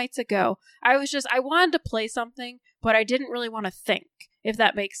few nights ago. I wanted to play something, but I didn't really want to think, if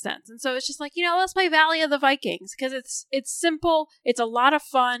that makes sense. And so it's just like, let's play Valley of the Vikings, because it's simple, it's a lot of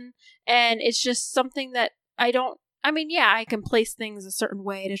fun, and it's just something that I can place things a certain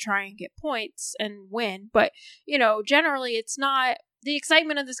way to try and get points and win, but, generally it's not, the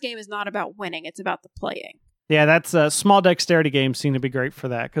excitement of this game is not about winning, it's about the playing. Yeah, that's small dexterity games seem to be great for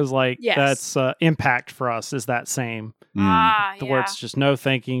that, because, that's Impact for us is that same. Where it's just no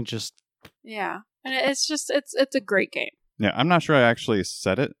thinking, just... Yeah. And it's a great game. Yeah, I'm not sure I actually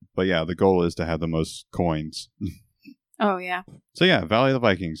said it, but yeah, the goal is to have the most coins. Oh, yeah. So yeah, Valley of the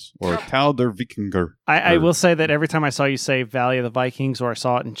Vikings, or Tal der Vikinger. I will say that every time I saw you say Valley of the Vikings, or I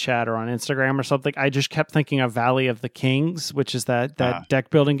saw it in chat or on Instagram or something, I just kept thinking of Valley of the Kings, which is that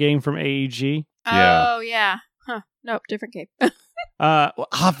deck building game from AEG. Oh, yeah. Huh. Nope, different game. Well,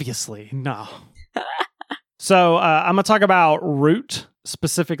 obviously, no. So I'm going to talk about Root.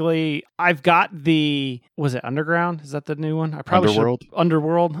 Specifically, I've got was it Underground? Is that the new one? I probably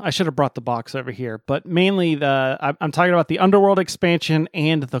Underworld. I should have brought the box over here, but mainly I'm talking about the Underworld expansion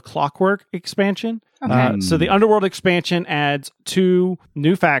and the Clockwork expansion. Okay. So the Underworld expansion adds 2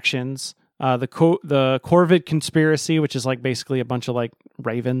 new factions. The Corvid Conspiracy, which is like basically a bunch of like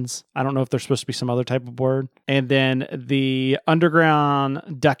ravens. I don't know if there's supposed to be some other type of word. And then the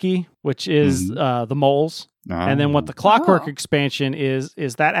Underground Ducky, which is the moles. Oh. And then what the Clockwork expansion is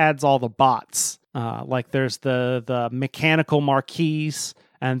that adds all the bots. Like there's the mechanical marquise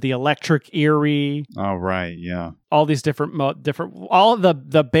and the electric Eerie. Oh, right, yeah. All these different all of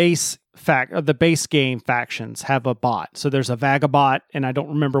the base game factions have a bot. So there's a Vagabot, and I don't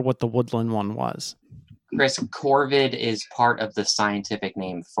remember what the Woodland one was. Chris, Corvid is part of the scientific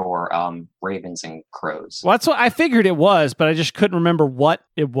name for ravens and crows. Well, that's what I figured it was, but I just couldn't remember what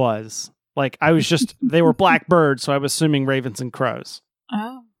it was. Like, I was just, they were black birds, so I was assuming ravens and crows.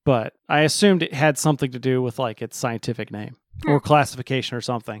 Oh. But I assumed it had something to do with, like, its scientific name or classification or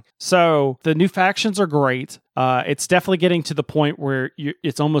something. So the new factions are great. It's definitely getting to the point where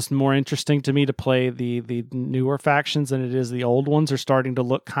it's almost more interesting to me to play the newer factions than it is the old ones. Are starting to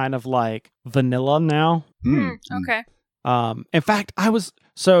look kind of like vanilla now. Okay. In fact,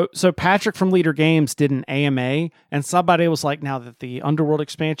 so Patrick from Leader Games did an AMA, and somebody was like, now that the Underworld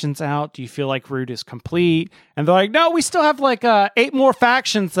expansion's out, do you feel like Root is complete? And they're like, no, we still have like 8 more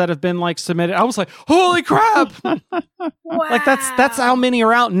factions that have been like submitted. I was like, holy crap. Wow. Like that's how many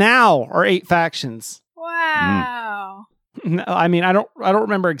are out now, are 8 factions. Wow. No, I mean, I don't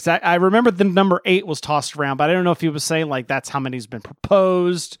remember exact. I remember the number 8 was tossed around, but I don't know if he was saying like that's how many's been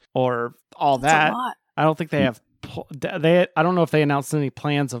proposed or all that. A lot. I don't think they have. I don't know if they announced any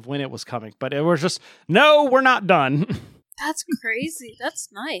plans of when it was coming, but it was just, no, we're not done. That's crazy. That's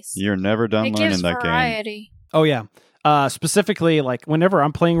nice. You're never done learning that variety. game. Oh, yeah. Specifically, like whenever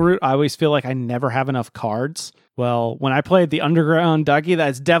I'm playing Root, I always feel like I never have enough cards. Well, when I played the Underground Ducky,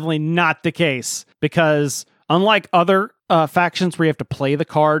 that's definitely not the case, because unlike other factions where you have to play the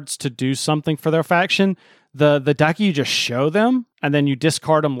cards to do something for their faction, the Ducky, you just show them and then you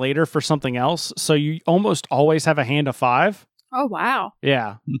discard them later for something else. So you almost always have a hand of 5. Oh, wow.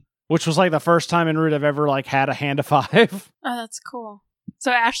 Yeah. Which was like the first time in Root I've ever like had a hand of 5. Oh, that's cool.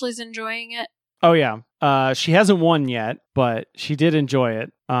 So Ashley's enjoying it? Oh, yeah. She hasn't won yet, but she did enjoy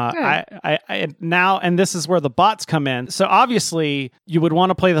it. I now, and this is where the bots come in. So obviously, you would want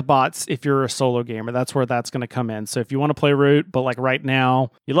to play the bots if you're a solo gamer. That's where that's going to come in. So if you want to play Root, but like right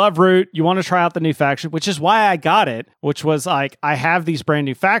now, you love Root, you want to try out the new faction, which is why I got it, which was like, I have these brand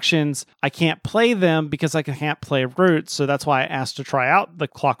new factions. I can't play them because I can't play Root. So that's why I asked to try out the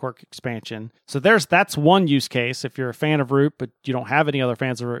Clockwork expansion. So that's one use case if you're a fan of Root, but you don't have any other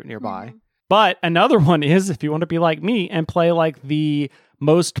fans of Root nearby. Mm-hmm. But another one is if you want to be like me and play like the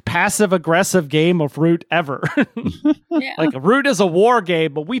most passive-aggressive game of Root ever. Yeah. Like Root is a war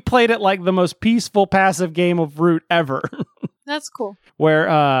game, but we played it like the most peaceful, passive game of Root ever. That's cool.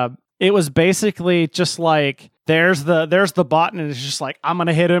 Where it was basically just like, there's the bot, and it's just like, I'm going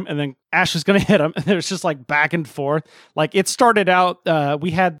to hit him, and then Ashley's going to hit him, and it's just like back and forth. Like it started out,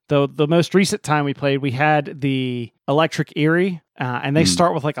 we had the most recent time we played, we had the Electric Eerie, and they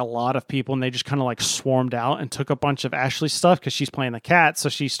start with like a lot of people, and they just kind of like swarmed out and took a bunch of Ashley's stuff because she's playing the cat, so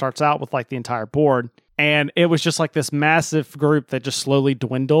she starts out with like the entire board. And it was just like this massive group that just slowly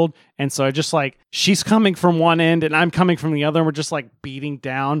dwindled. And so I just like, she's coming from one end and I'm coming from the other, and we're just like beating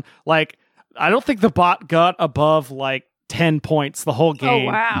down. Like, I don't think the bot got above like 10 points the whole game.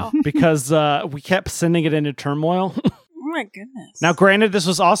 Oh, wow. Because we kept sending it into turmoil. Oh my goodness. Now, granted, this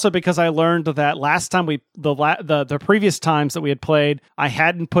was also because I learned that last time the previous times that we had played, I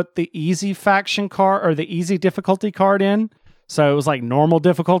hadn't put the easy faction card or the easy difficulty card in. So it was like normal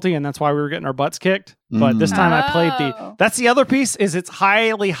difficulty, and that's why we were getting our butts kicked. But this time I played that's the other piece, is it's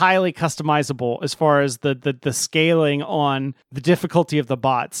highly, highly customizable as far as the scaling on the difficulty of the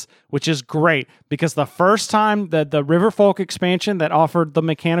bots, which is great, because the first time the Riverfolk expansion that offered the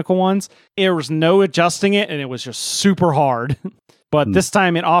mechanical ones, there was no adjusting it, and it was just super hard. But this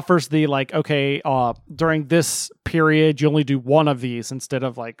time it offers the like, okay, during this period, you only do one of these instead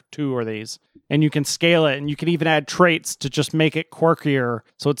of like two of these. And you can scale it, and you can even add traits to just make it quirkier.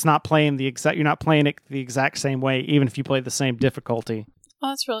 So it's not playing you're not playing it the exact same way, even if you play the same difficulty. Oh,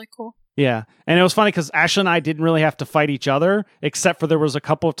 that's really cool. Yeah. And it was funny because Ashley and I didn't really have to fight each other, except for there was a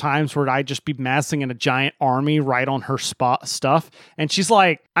couple of times where I'd just be massing in a giant army right on her stuff. And she's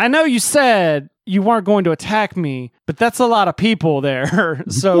like, I know you said you weren't going to attack me, but that's a lot of people there.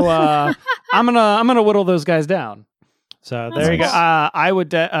 So I'm gonna whittle those guys down. So there you go. I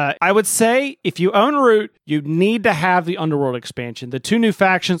would say if you own Root, you need to have the Underworld expansion. The 2 new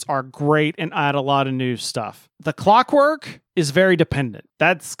factions are great and add a lot of new stuff. The Clockwork is very dependent.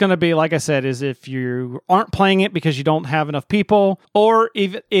 That's going to be, like I said, is if you aren't playing it because you don't have enough people, or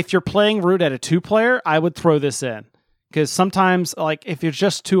if you're playing Root at a 2-player, I would throw this in. Because sometimes, like, if you're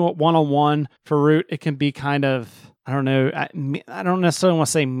just 2 1-on-1 for Root, it can be kind of, I don't know, I don't necessarily want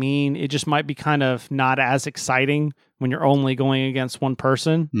to say mean. It just might be kind of not as exciting when you're only going against one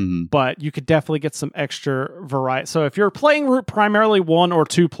person. Mm-hmm. But you could definitely get some extra variety. So if you're playing Root primarily 1 or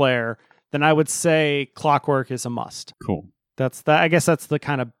 2-player, then I would say Clockwork is a must. Cool. I guess that's the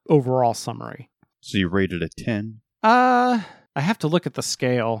kind of overall summary. So you rated it 10? I have to look at the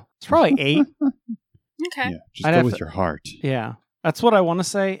scale. It's probably 8. Okay. Yeah, just go with your heart. Yeah. That's what I want to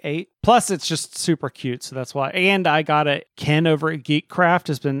say, 8. Plus, it's just super cute, so that's why. And I got it. Ken over at Geekcraft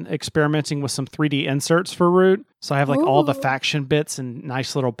has been experimenting with some 3D inserts for Root. So I have like all the faction bits and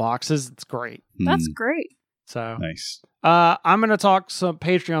nice little boxes. It's great. That's great. So nice. I'm going to talk some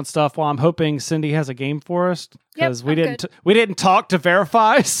Patreon stuff while I'm hoping Cindy has a game for us, because we didn't talk to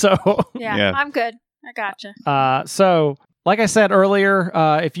verify. So yeah, I'm good. I gotcha. So like I said earlier,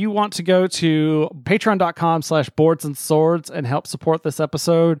 if you want to go to patreon.com/boards and swords and help support this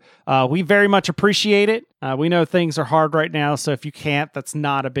episode, we very much appreciate it. We know things are hard right now, so if you can't, that's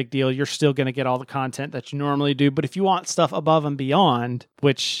not a big deal. You're still going to get all the content that you normally do. But if you want stuff above and beyond,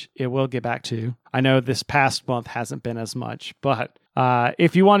 which it will get back to, I know this past month hasn't been as much, but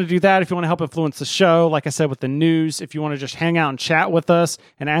if you want to do that, if you want to help influence the show, like I said, with the news, if you want to just hang out and chat with us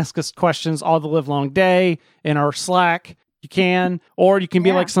and ask us questions all the live long day in our Slack, you can, or you can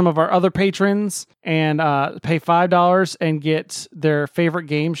be like some of our other patrons and pay $5 and get their favorite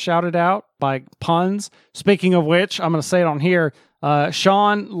game shouted out by puns. Speaking of which, I'm going to say it on here.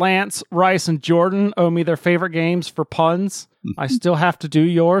 Sean, Lance, Rice, and Jordan owe me their favorite games for puns. I still have to do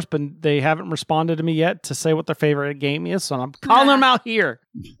yours, but they haven't responded to me yet to say what their favorite game is, so I'm calling them out here.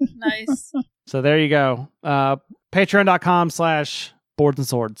 Nice. So there you go. Patreon.com/boards and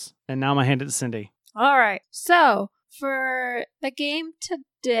swords. And now I'm going to hand it to Cindy. All right. So for the game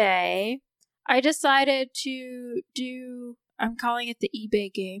today, I decided to do, I'm calling it the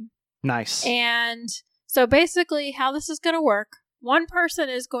eBay game. Nice. And so basically how this is going to work, one person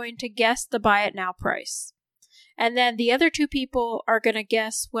is going to guess the buy it now price. And then the other 2 people are going to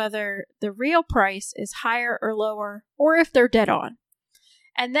guess whether the real price is higher or lower, or if they're dead on.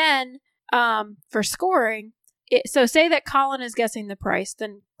 And then for scoring, so say that Colin is guessing the price,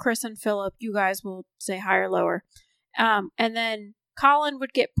 then Chris and Philip, you guys will say higher or lower. And then Colin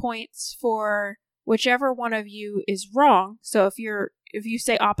would get points for whichever one of you is wrong. So if you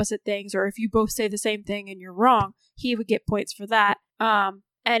say opposite things, or if you both say the same thing and you're wrong, he would get points for that. And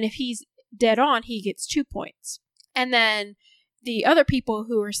if he's dead on, he gets 2 points. And then the other people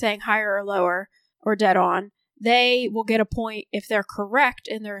who are saying higher or lower or dead on, they will get a point if they're correct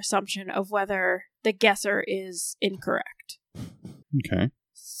in their assumption of whether the guesser is incorrect. Okay.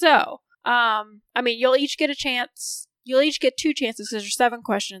 So, you'll each get a chance. You'll each get 2 chances because there's 7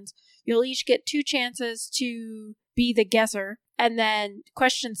 questions. You'll each get 2 chances to be the guesser. And then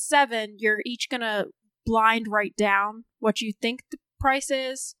question 7, you're each going to blind write down what you think the price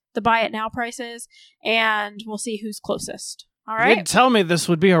is, the buy it now price is, and we'll see who's closest. All right? You didn't tell me this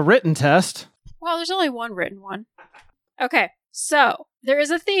would be a written test. Well, there's only one written one. Okay, so there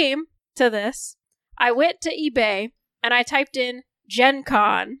is a theme to this. I went to eBay and I typed in Gen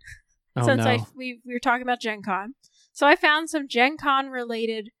Con. We were talking about Gen Con. So I found some Gen Con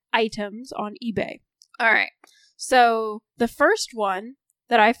related items on eBay. All right. So the first one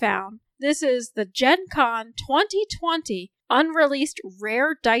that I found, this is the Gen Con 2020 unreleased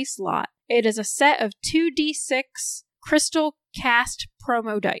rare dice lot. It is a set of 2d6 crystal cast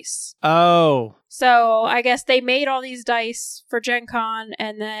promo dice. Oh. So I guess they made all these dice for Gen Con,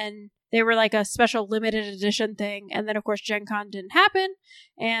 and then they were like a special limited edition thing. And then, of course, Gen Con didn't happen.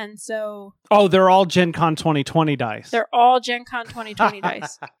 And so... Oh, they're all Gen Con 2020 dice. They're all Gen Con 2020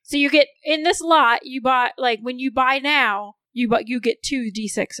 dice. So you get, in this lot, you buy, like, when you buy now, you get 2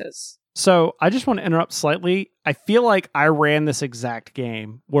 D6s. So I just want to interrupt slightly. I feel like I ran this exact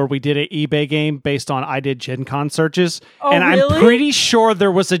game where we did an eBay game based on I did Gen Con searches. And really? I'm pretty sure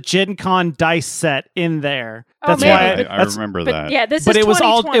there was a Gen Con dice set in there. That's why I remember that. Yeah, this but is it was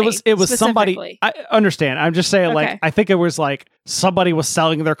all 2020 it was somebody. I understand. I'm just saying, like, I think it was like somebody was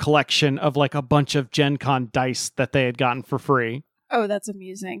selling their collection of like a bunch of Gen Con dice that they had gotten for free. Oh, that's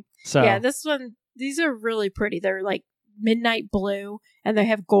amusing. So yeah, these are really pretty. They're like midnight blue and they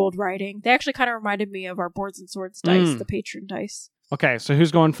have gold writing. They actually kind of reminded me of our Boards and Swords dice, the patron dice. Okay, so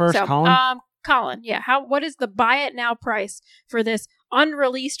who's going first? So, Colin? Colin, yeah. What is the buy it now price for this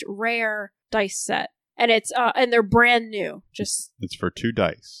unreleased rare dice set? And it's and they're brand new. It's for 2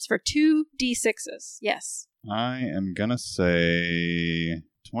 dice. It's for 2 D6s. Yes. I am gonna say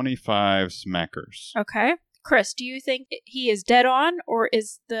 25 smackers. Okay. Chris, do you think he is dead on, or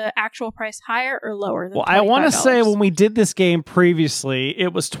is the actual price higher or lower than $25? I want to say when we did this game previously,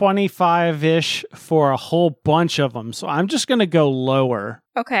 it was 25-ish for a whole bunch of them. So I'm just going to go lower.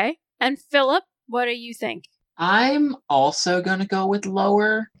 Okay. And Philip, what do you think? I'm also going to go with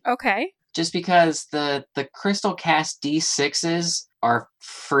lower. Okay. Just because the Crystal Cast D6s are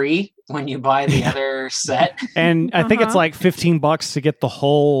free when you buy the other set. And I think it's like $15 to get the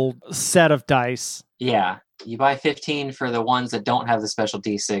whole set of dice. Yeah. You buy 15 for the ones that don't have the special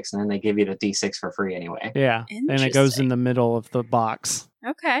D6, and then they give you the D6 for free anyway. Yeah. And it goes in the middle of the box.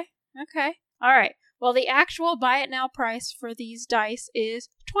 Okay. All right. Well, the actual buy it now price for these dice is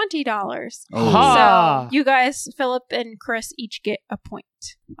 $20. Oh. So you guys, Philip and Chris, each get a point.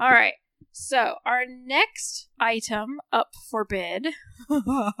 All right. So our next item up for bid.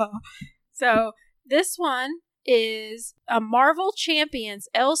 So this one is a Marvel Champions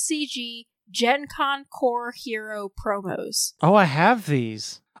LCG Gen Con Core Hero promos. Oh, I have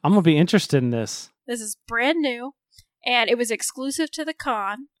these. I'm going to be interested in this. This is brand new, and it was exclusive to the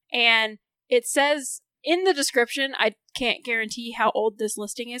con, and it says in the description, I can't guarantee how old this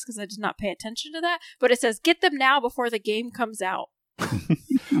listing is because I did not pay attention to that, but it says, get them now before the game comes out.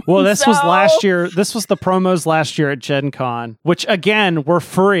 Well, this was last year. This was the promos last year at Gen Con, which again were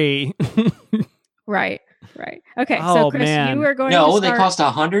free. Right. Okay, oh, so Chris, man. you are going to start... they cost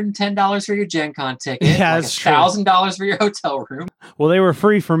 $110 for your Gen Con ticket. Yeah, like that's true. $1,000 for your hotel room. Well, they were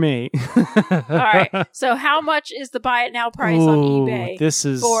free for me. All right. So how much is the buy it now price on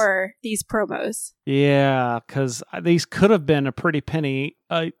eBay for these promos? Yeah, because these could have been a pretty penny,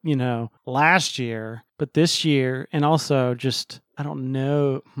 last year, but this year, and also just, I don't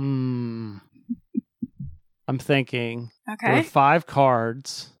know. I'm thinking. Okay. There were 5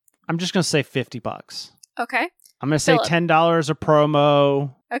 cards. I'm just going to say $50. Okay. I'm going to say $10 a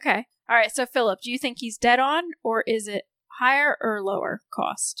promo. Okay. All right. So, Philip, do you think he's dead on, or is it higher or lower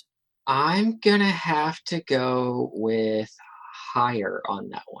cost? I'm going to have to go with higher on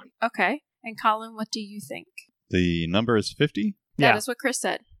that one. Okay. And Colin, what do you think? The number is 50? That is what Chris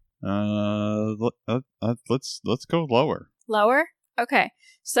said. Let's go lower. Lower? Okay.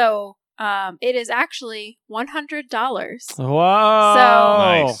 So, it is actually $100.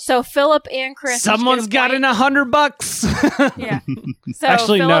 Whoa! Nice. So Philip and Chris, someone's got in $100. Yeah. So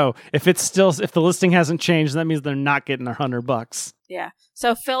actually, Phillip, no. If the listing hasn't changed, that means they're not getting their $100. Yeah.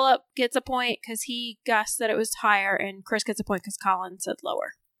 So Philip gets a point because he guessed that it was higher, and Chris gets a point because Colin said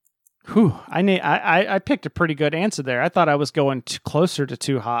lower. Whew! I picked a pretty good answer there. I thought I was going closer to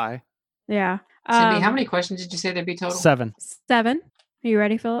too high. Yeah. Cindy, how many questions did you say there'd be total? 7. 7. Are you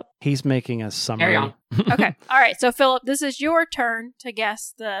ready, Philip? He's making a summary. Carry on. Okay. All right. So, Philip, this is your turn to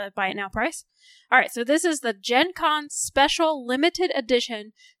guess the buy it now price. All right. So, this is the Gen Con Special Limited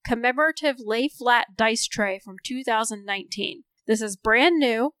Edition Commemorative Lay Flat Dice Tray from 2019. This is brand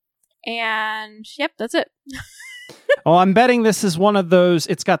new. And, yep, that's it. Oh, I'm betting this is one of those.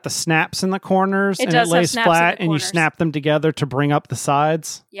 It's got the snaps in the corners and it lays flat and you snap them together to bring up the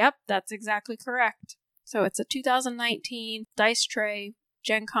sides. Yep, that's exactly correct. So it's a 2019 Dice Tray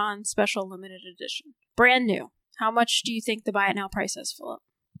Gen Con Special Limited Edition. Brand new. How much do you think the buy it now price is, Philip?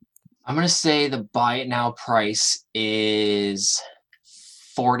 I'm going to say the buy it now price is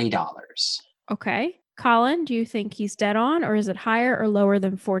 $40. Okay. Colin, do you think he's dead on, or is it higher or lower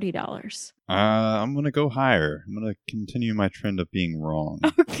than $40? I'm going to go higher. I'm going to continue my trend of being wrong.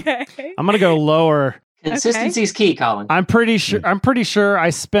 Okay. I'm going to go lower. Consistency is key, Colin. I'm pretty sure I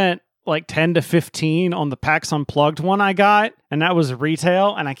spent like 10 to 15 on the PAX Unplugged one I got, and that was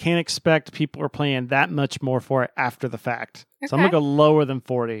retail, and I can't expect people are paying that much more for it after the fact. Okay. So I'm going to go lower than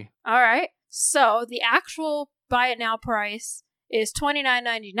 40. All right. So the actual buy it now price is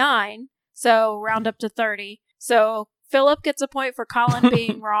 $29.99. So round up to 30. So Philip gets a point for Colin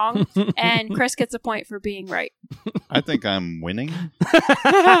being wrong, and Chris gets a point for being right. I think I'm winning.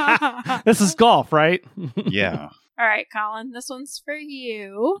 This is golf, right? Yeah. All right, Colin, this one's for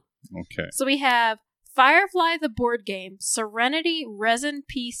you. Okay. So we have Firefly the board game, Serenity Resin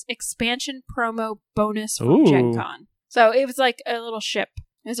Piece expansion promo bonus from Gen Con. So it was like a little ship.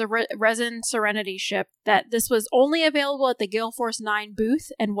 It's a Resin Serenity ship that this was only available at the Gale Force 9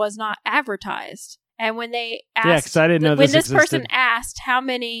 booth and was not advertised. And when they asked, 'cause I didn't know when this this person existed. asked how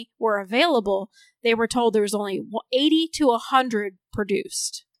many were available, they were told there was only 80 to 100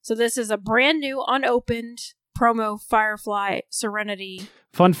 produced. So this is a brand new, unopened promo Firefly Serenity.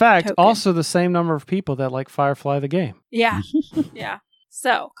 Fun fact, token. also the same number of people that like Firefly the game. Yeah. Yeah.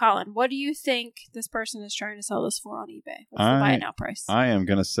 So, Colin, what do you think this person is trying to sell this for on eBay? What's the buy it now price? I am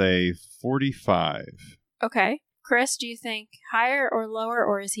going to say 45. Okay. Chris, do you think higher or lower,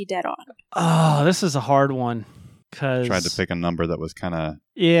 or is he dead on? Oh, this is a hard one. Cause Tried to pick a number that was kind of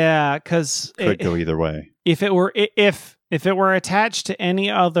because could go either way. if it were attached to any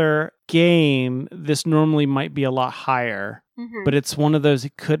other game, this normally might be a lot higher. Mm-hmm. But it's one of those.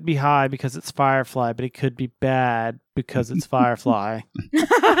 It could be high because it's Firefly, but it could be bad because it's Firefly.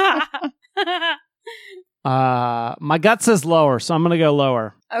 My gut says lower, so I'm gonna go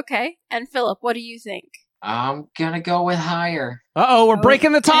lower. Okay. And Philip, what do you think? I'm gonna go with higher. We're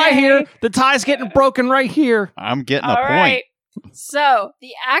breaking the tie Okay. here. The tie's getting broken right here. I'm getting All a point. right. So,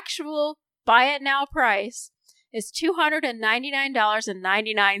 the actual buy it now price is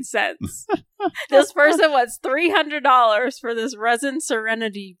 $299.99. This person wants $300 for this Resin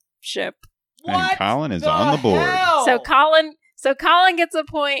Serenity ship. And Colin is on the board. So Colin gets a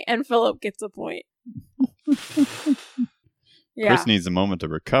point and Philip gets a point. Yeah. Chris needs a moment to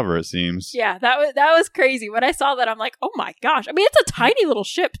recover, it seems. Yeah, that was crazy. When I saw that, I'm like, oh my gosh. I mean, it's a tiny little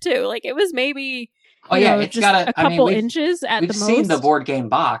ship too. Like it was maybe Oh You yeah, know, it's just got a couple inches at the We've most. seen the board game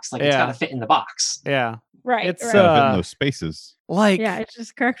box. Like it's Yeah. got to fit in the box. Yeah. right. It's, right. Gotta fit in those spaces. Like Yeah, it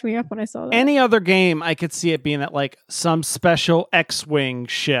just cracked me up when I saw that. any other game, I could see it being at like some special X-wing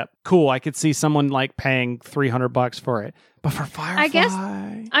ship. Cool, I could see someone like paying $300 for it. But for Firefly, I guess-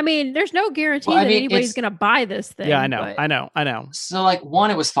 I mean, there's no guarantee Well, I that mean, anybody's it's- going to buy this thing. yeah, I know, but- I know. So like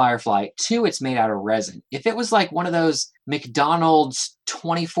one, it was Firefly. Two, it's made out of resin. If it was like one of those McDonald's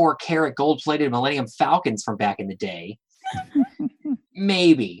 24 karat gold plated Millennium Falcons from back in the day,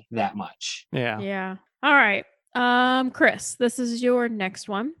 maybe that much. Yeah. Yeah. All right. Chris, this is your next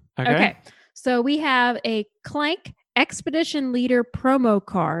one. Okay. So we have a Clank Expedition Leader promo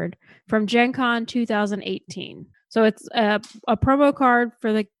card from Gen Con 2018. So it's a promo card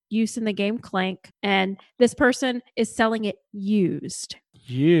for the use in the game Clank, and this person is selling it used.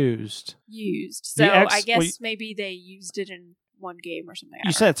 Used. So I guess well, maybe they used it in one game or something. I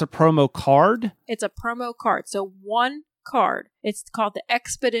You don't said it's a promo card? know. It's a promo card. So one card. It's called the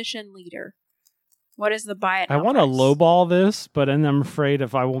Expedition Leader. What is the buy it? I now want to price? lowball this, but then I'm afraid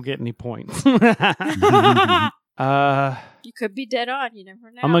if I won't get any points. You could be dead on. You never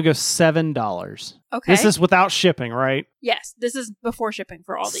know. I'm gonna go $7. Okay. This is without shipping, right? Yes, this is before shipping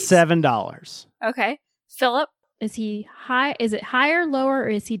for all these. $7. Okay. Philip. Is he high? Is it higher, lower, or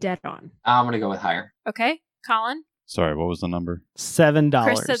is he dead on? I'm gonna go with higher. Okay. Colin. Sorry, what was the number? $7.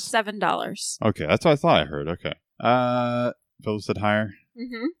 Chris said $7. Okay, that's what I thought I heard. Okay. Phil said higher.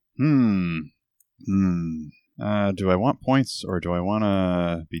 Mm-hmm. Do I want points or do I want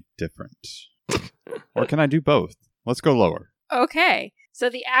to be different? Or can I do both? Let's go lower. Okay. So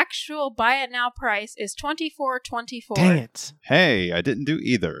the actual buy it now price is $24.24. Dang it. Hey, I didn't do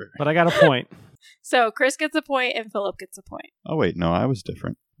either. But I got a point. So Chris gets a point and Philip gets a point. Oh, wait, no, I was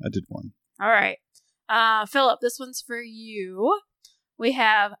different. I did one. All right. Philip, this one's for you. We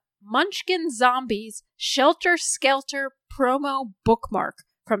have Munchkin Zombies Shelter Skelter promo bookmark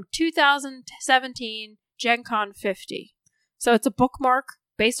from 2017 Gen Con 50. So it's a bookmark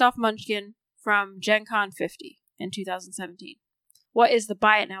based off Munchkin from Gen Con 50 in 2017. What is the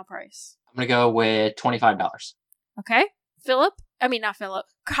buy it now price? I'm gonna go with $25. Okay. Not Philip.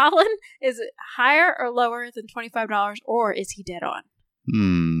 Colin, is it higher or lower than $25 or is he dead on?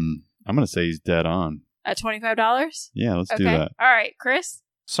 I'm going to say he's dead on. At $25? Yeah, let's Okay. do that. All right, Chris.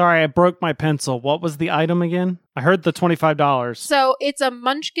 Sorry, I broke my pencil. What was the item again? I heard the $25. So it's a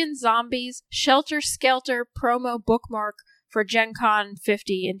Munchkin Zombies Shelter Skelter promo bookmark for Gen Con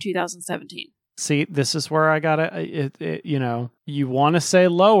 50 in 2017. See, this is where I gotta, you want to say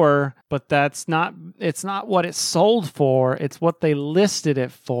lower, but it's not what it's sold for. It's what they listed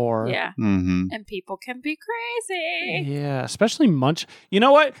it for. Yeah. Mm-hmm. And people can be crazy. Yeah, especially Munch. You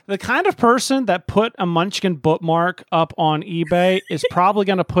know what? The kind of person that put a Munchkin bookmark up on eBay is probably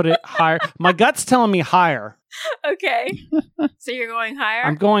going to put it higher. My gut's telling me higher. Okay. So you're going higher?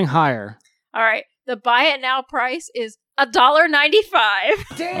 I'm going higher. All right. The buy it now price is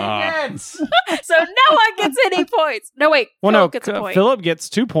 $1.95. Dang it! So no one gets any points. No, wait. Philip gets a point. Philip gets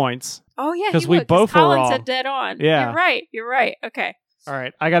 2 points. Oh, yeah. Because we both were Colin wrong. said dead on. Yeah. You're right. Okay. All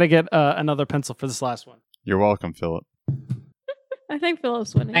right. I got to get another pencil for this last one. You're welcome, Philip. I think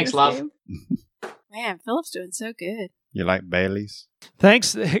Philip's winning. Thanks, this love. game. Man, Philip's doing so good. You like Bailey's?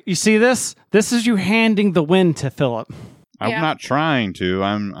 Thanks. You see this? This is you handing the win to Philip. I'm not trying to.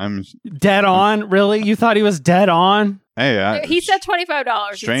 I'm dead on. Really? You thought he was dead on? Hey, he said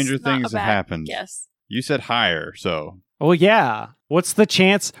 $25. Stranger things have happened. Yes. You said higher, so. Well, yeah. What's the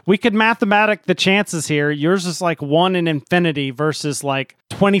chance? We could mathematic the chances here. Yours is like 1 in infinity versus like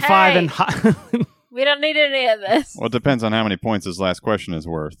 25 and high. We don't need any of this. Well, it depends on how many points this last question is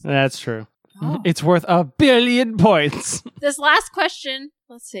worth. That's true. Oh. It's worth 1 billion points. This last question,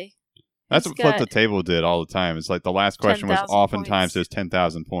 let's see. That's what Flip the Table did all the time. It's like the last question was oftentimes there's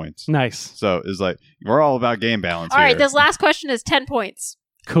 10,000 points. Nice. So it's like, we're all about game balance All here. right, this last question is 10 points.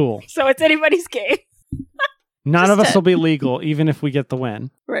 Cool. So it's anybody's game. None of us will be legal, even if we get the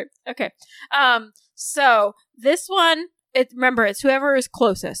win. Right. Okay. So this one, remember, it's whoever is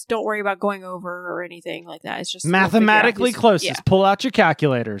closest. Don't worry about going over or anything like that. It's just mathematically closest. Yeah. Pull out your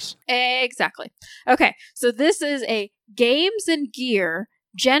calculators. Exactly. Okay. So this is a Games and Gear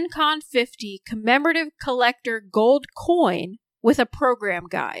Gen Con 50 commemorative collector gold coin with a program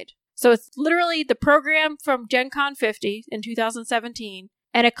guide. So it's literally the program from Gen Con 50 in 2017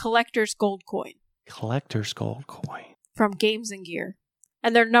 and a collector's gold coin. Collector's gold coin. From Games and Gear.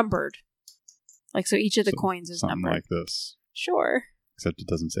 And they're numbered. Like, so each of the coins is something numbered. Like this. Sure. Except it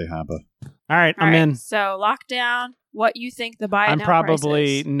doesn't say Haba. All right, I'm in. So lock down what you think the buy it I'm now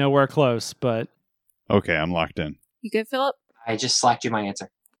probably price is. Nowhere close, but... Okay, I'm locked in. You good, Philip? I just slacked you my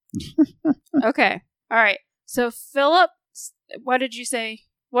answer. Okay. All right. So, Philip, what did you say?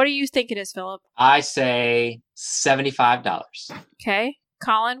 What do you think it is, Philip? I say $75. Okay.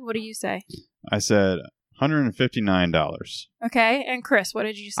 Colin, what do you say? I said $159. Okay. And Chris, what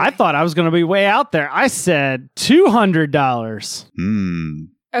did you say? I thought I was going to be way out there. I said $200.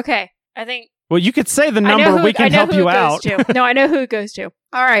 Okay. I think... Well, you could say the number. We can help you out. No, I know who it goes to.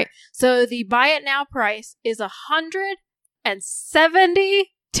 All right. So the buy it now price is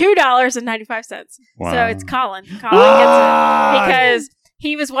 $172.95. Wow. So it's Colin. Colin gets it because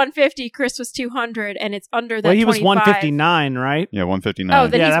he was 150, Chris was 200, and it's under that. Well, he was 25. 159, right? Yeah, 159. Oh,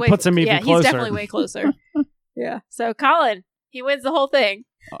 then that puts him even closer. He's definitely way closer. Yeah. So Colin, he wins the whole thing.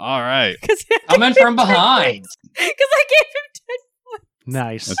 All right. I'm in from behind. Because I gave him 10 points.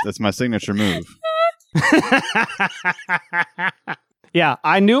 Nice. That's my signature move. Yeah,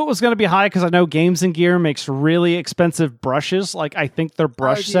 I knew it was going to be high because I know Games and Gear makes really expensive brushes. Like, I think their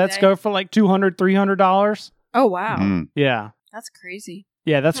brush sets go for like $200, $300. Oh, wow. Yeah. That's crazy.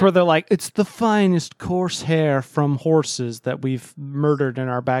 Yeah, that's where they're like, it's the finest coarse hair from horses that we've murdered in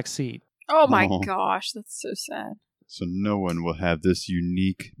our back seat. Oh my gosh, that's so sad. So no one will have this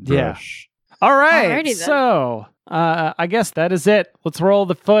unique brush. Yeah. All right. Alrighty, then. So, I guess that is it. Let's roll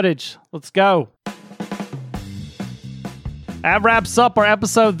the footage. Let's go. That wraps up our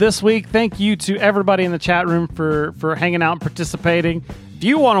episode this week. Thank you to everybody in the chat room for hanging out and participating. If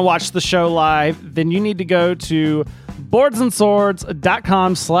you want to watch the show live, then you need to go to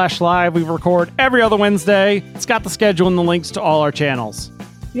boardsandswords.com/live. We record every other Wednesday. It's got the schedule and the links to all our channels.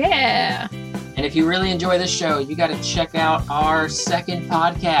 Yeah. And if you really enjoy this show, you got to check out our second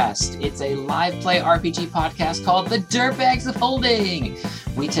podcast. It's a live play RPG podcast called The Dirtbags of Holding.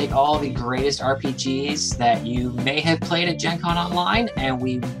 We take all the greatest RPGs that you may have played at Gen Con Online, and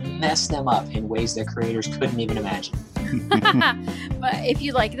we mess them up in ways that creators couldn't even imagine. But if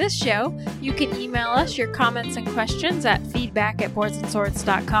you like this show, you can email us your comments and questions at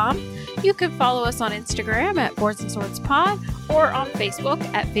feedback@boardsandswords.com. You can follow us on Instagram at Boards and Swords Pod or on Facebook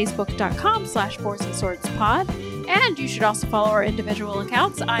at facebook.com/boardsandswordspod. And you should also follow our individual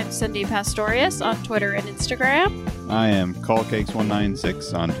accounts. I'm Cindy Pastorius on Twitter and Instagram. I am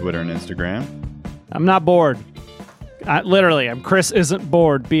Callcakes196 on Twitter and Instagram. I'm not bored. Literally, I'm Chris Isn't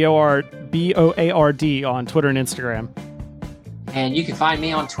Bored, BOARD on Twitter and Instagram. And you can find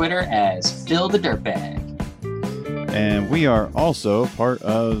me on Twitter as Phil the Dirtbag. And we are also part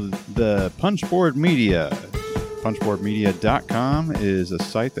of the Punchboard Media. punchboardmedia.com is a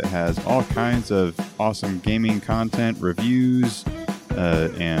site that has all kinds of awesome gaming content, reviews,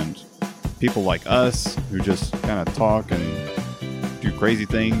 and people like us who just kind of talk and do crazy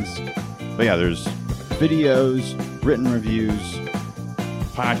things. But yeah, there's videos, written reviews,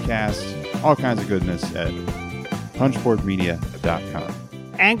 podcasts, all kinds of goodness at punchboardmedia.com.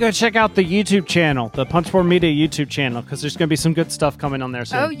 And go check out the YouTube channel, the Punchboard Media YouTube channel, because there's going to be some good stuff coming on there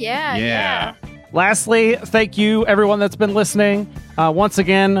soon. Oh, yeah. Lastly, thank you, everyone that's been listening. Once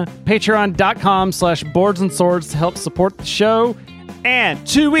again, patreon.com/boards and swords to help support the show. And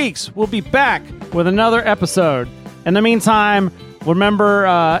 2 weeks, we'll be back with another episode. In the meantime, remember,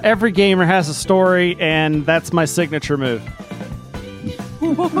 every gamer has a story, and that's my signature move.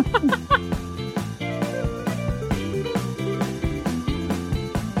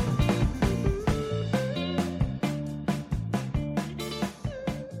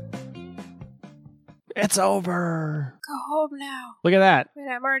 It's over. Go home now. Look at that. Wait,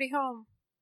 I'm already home.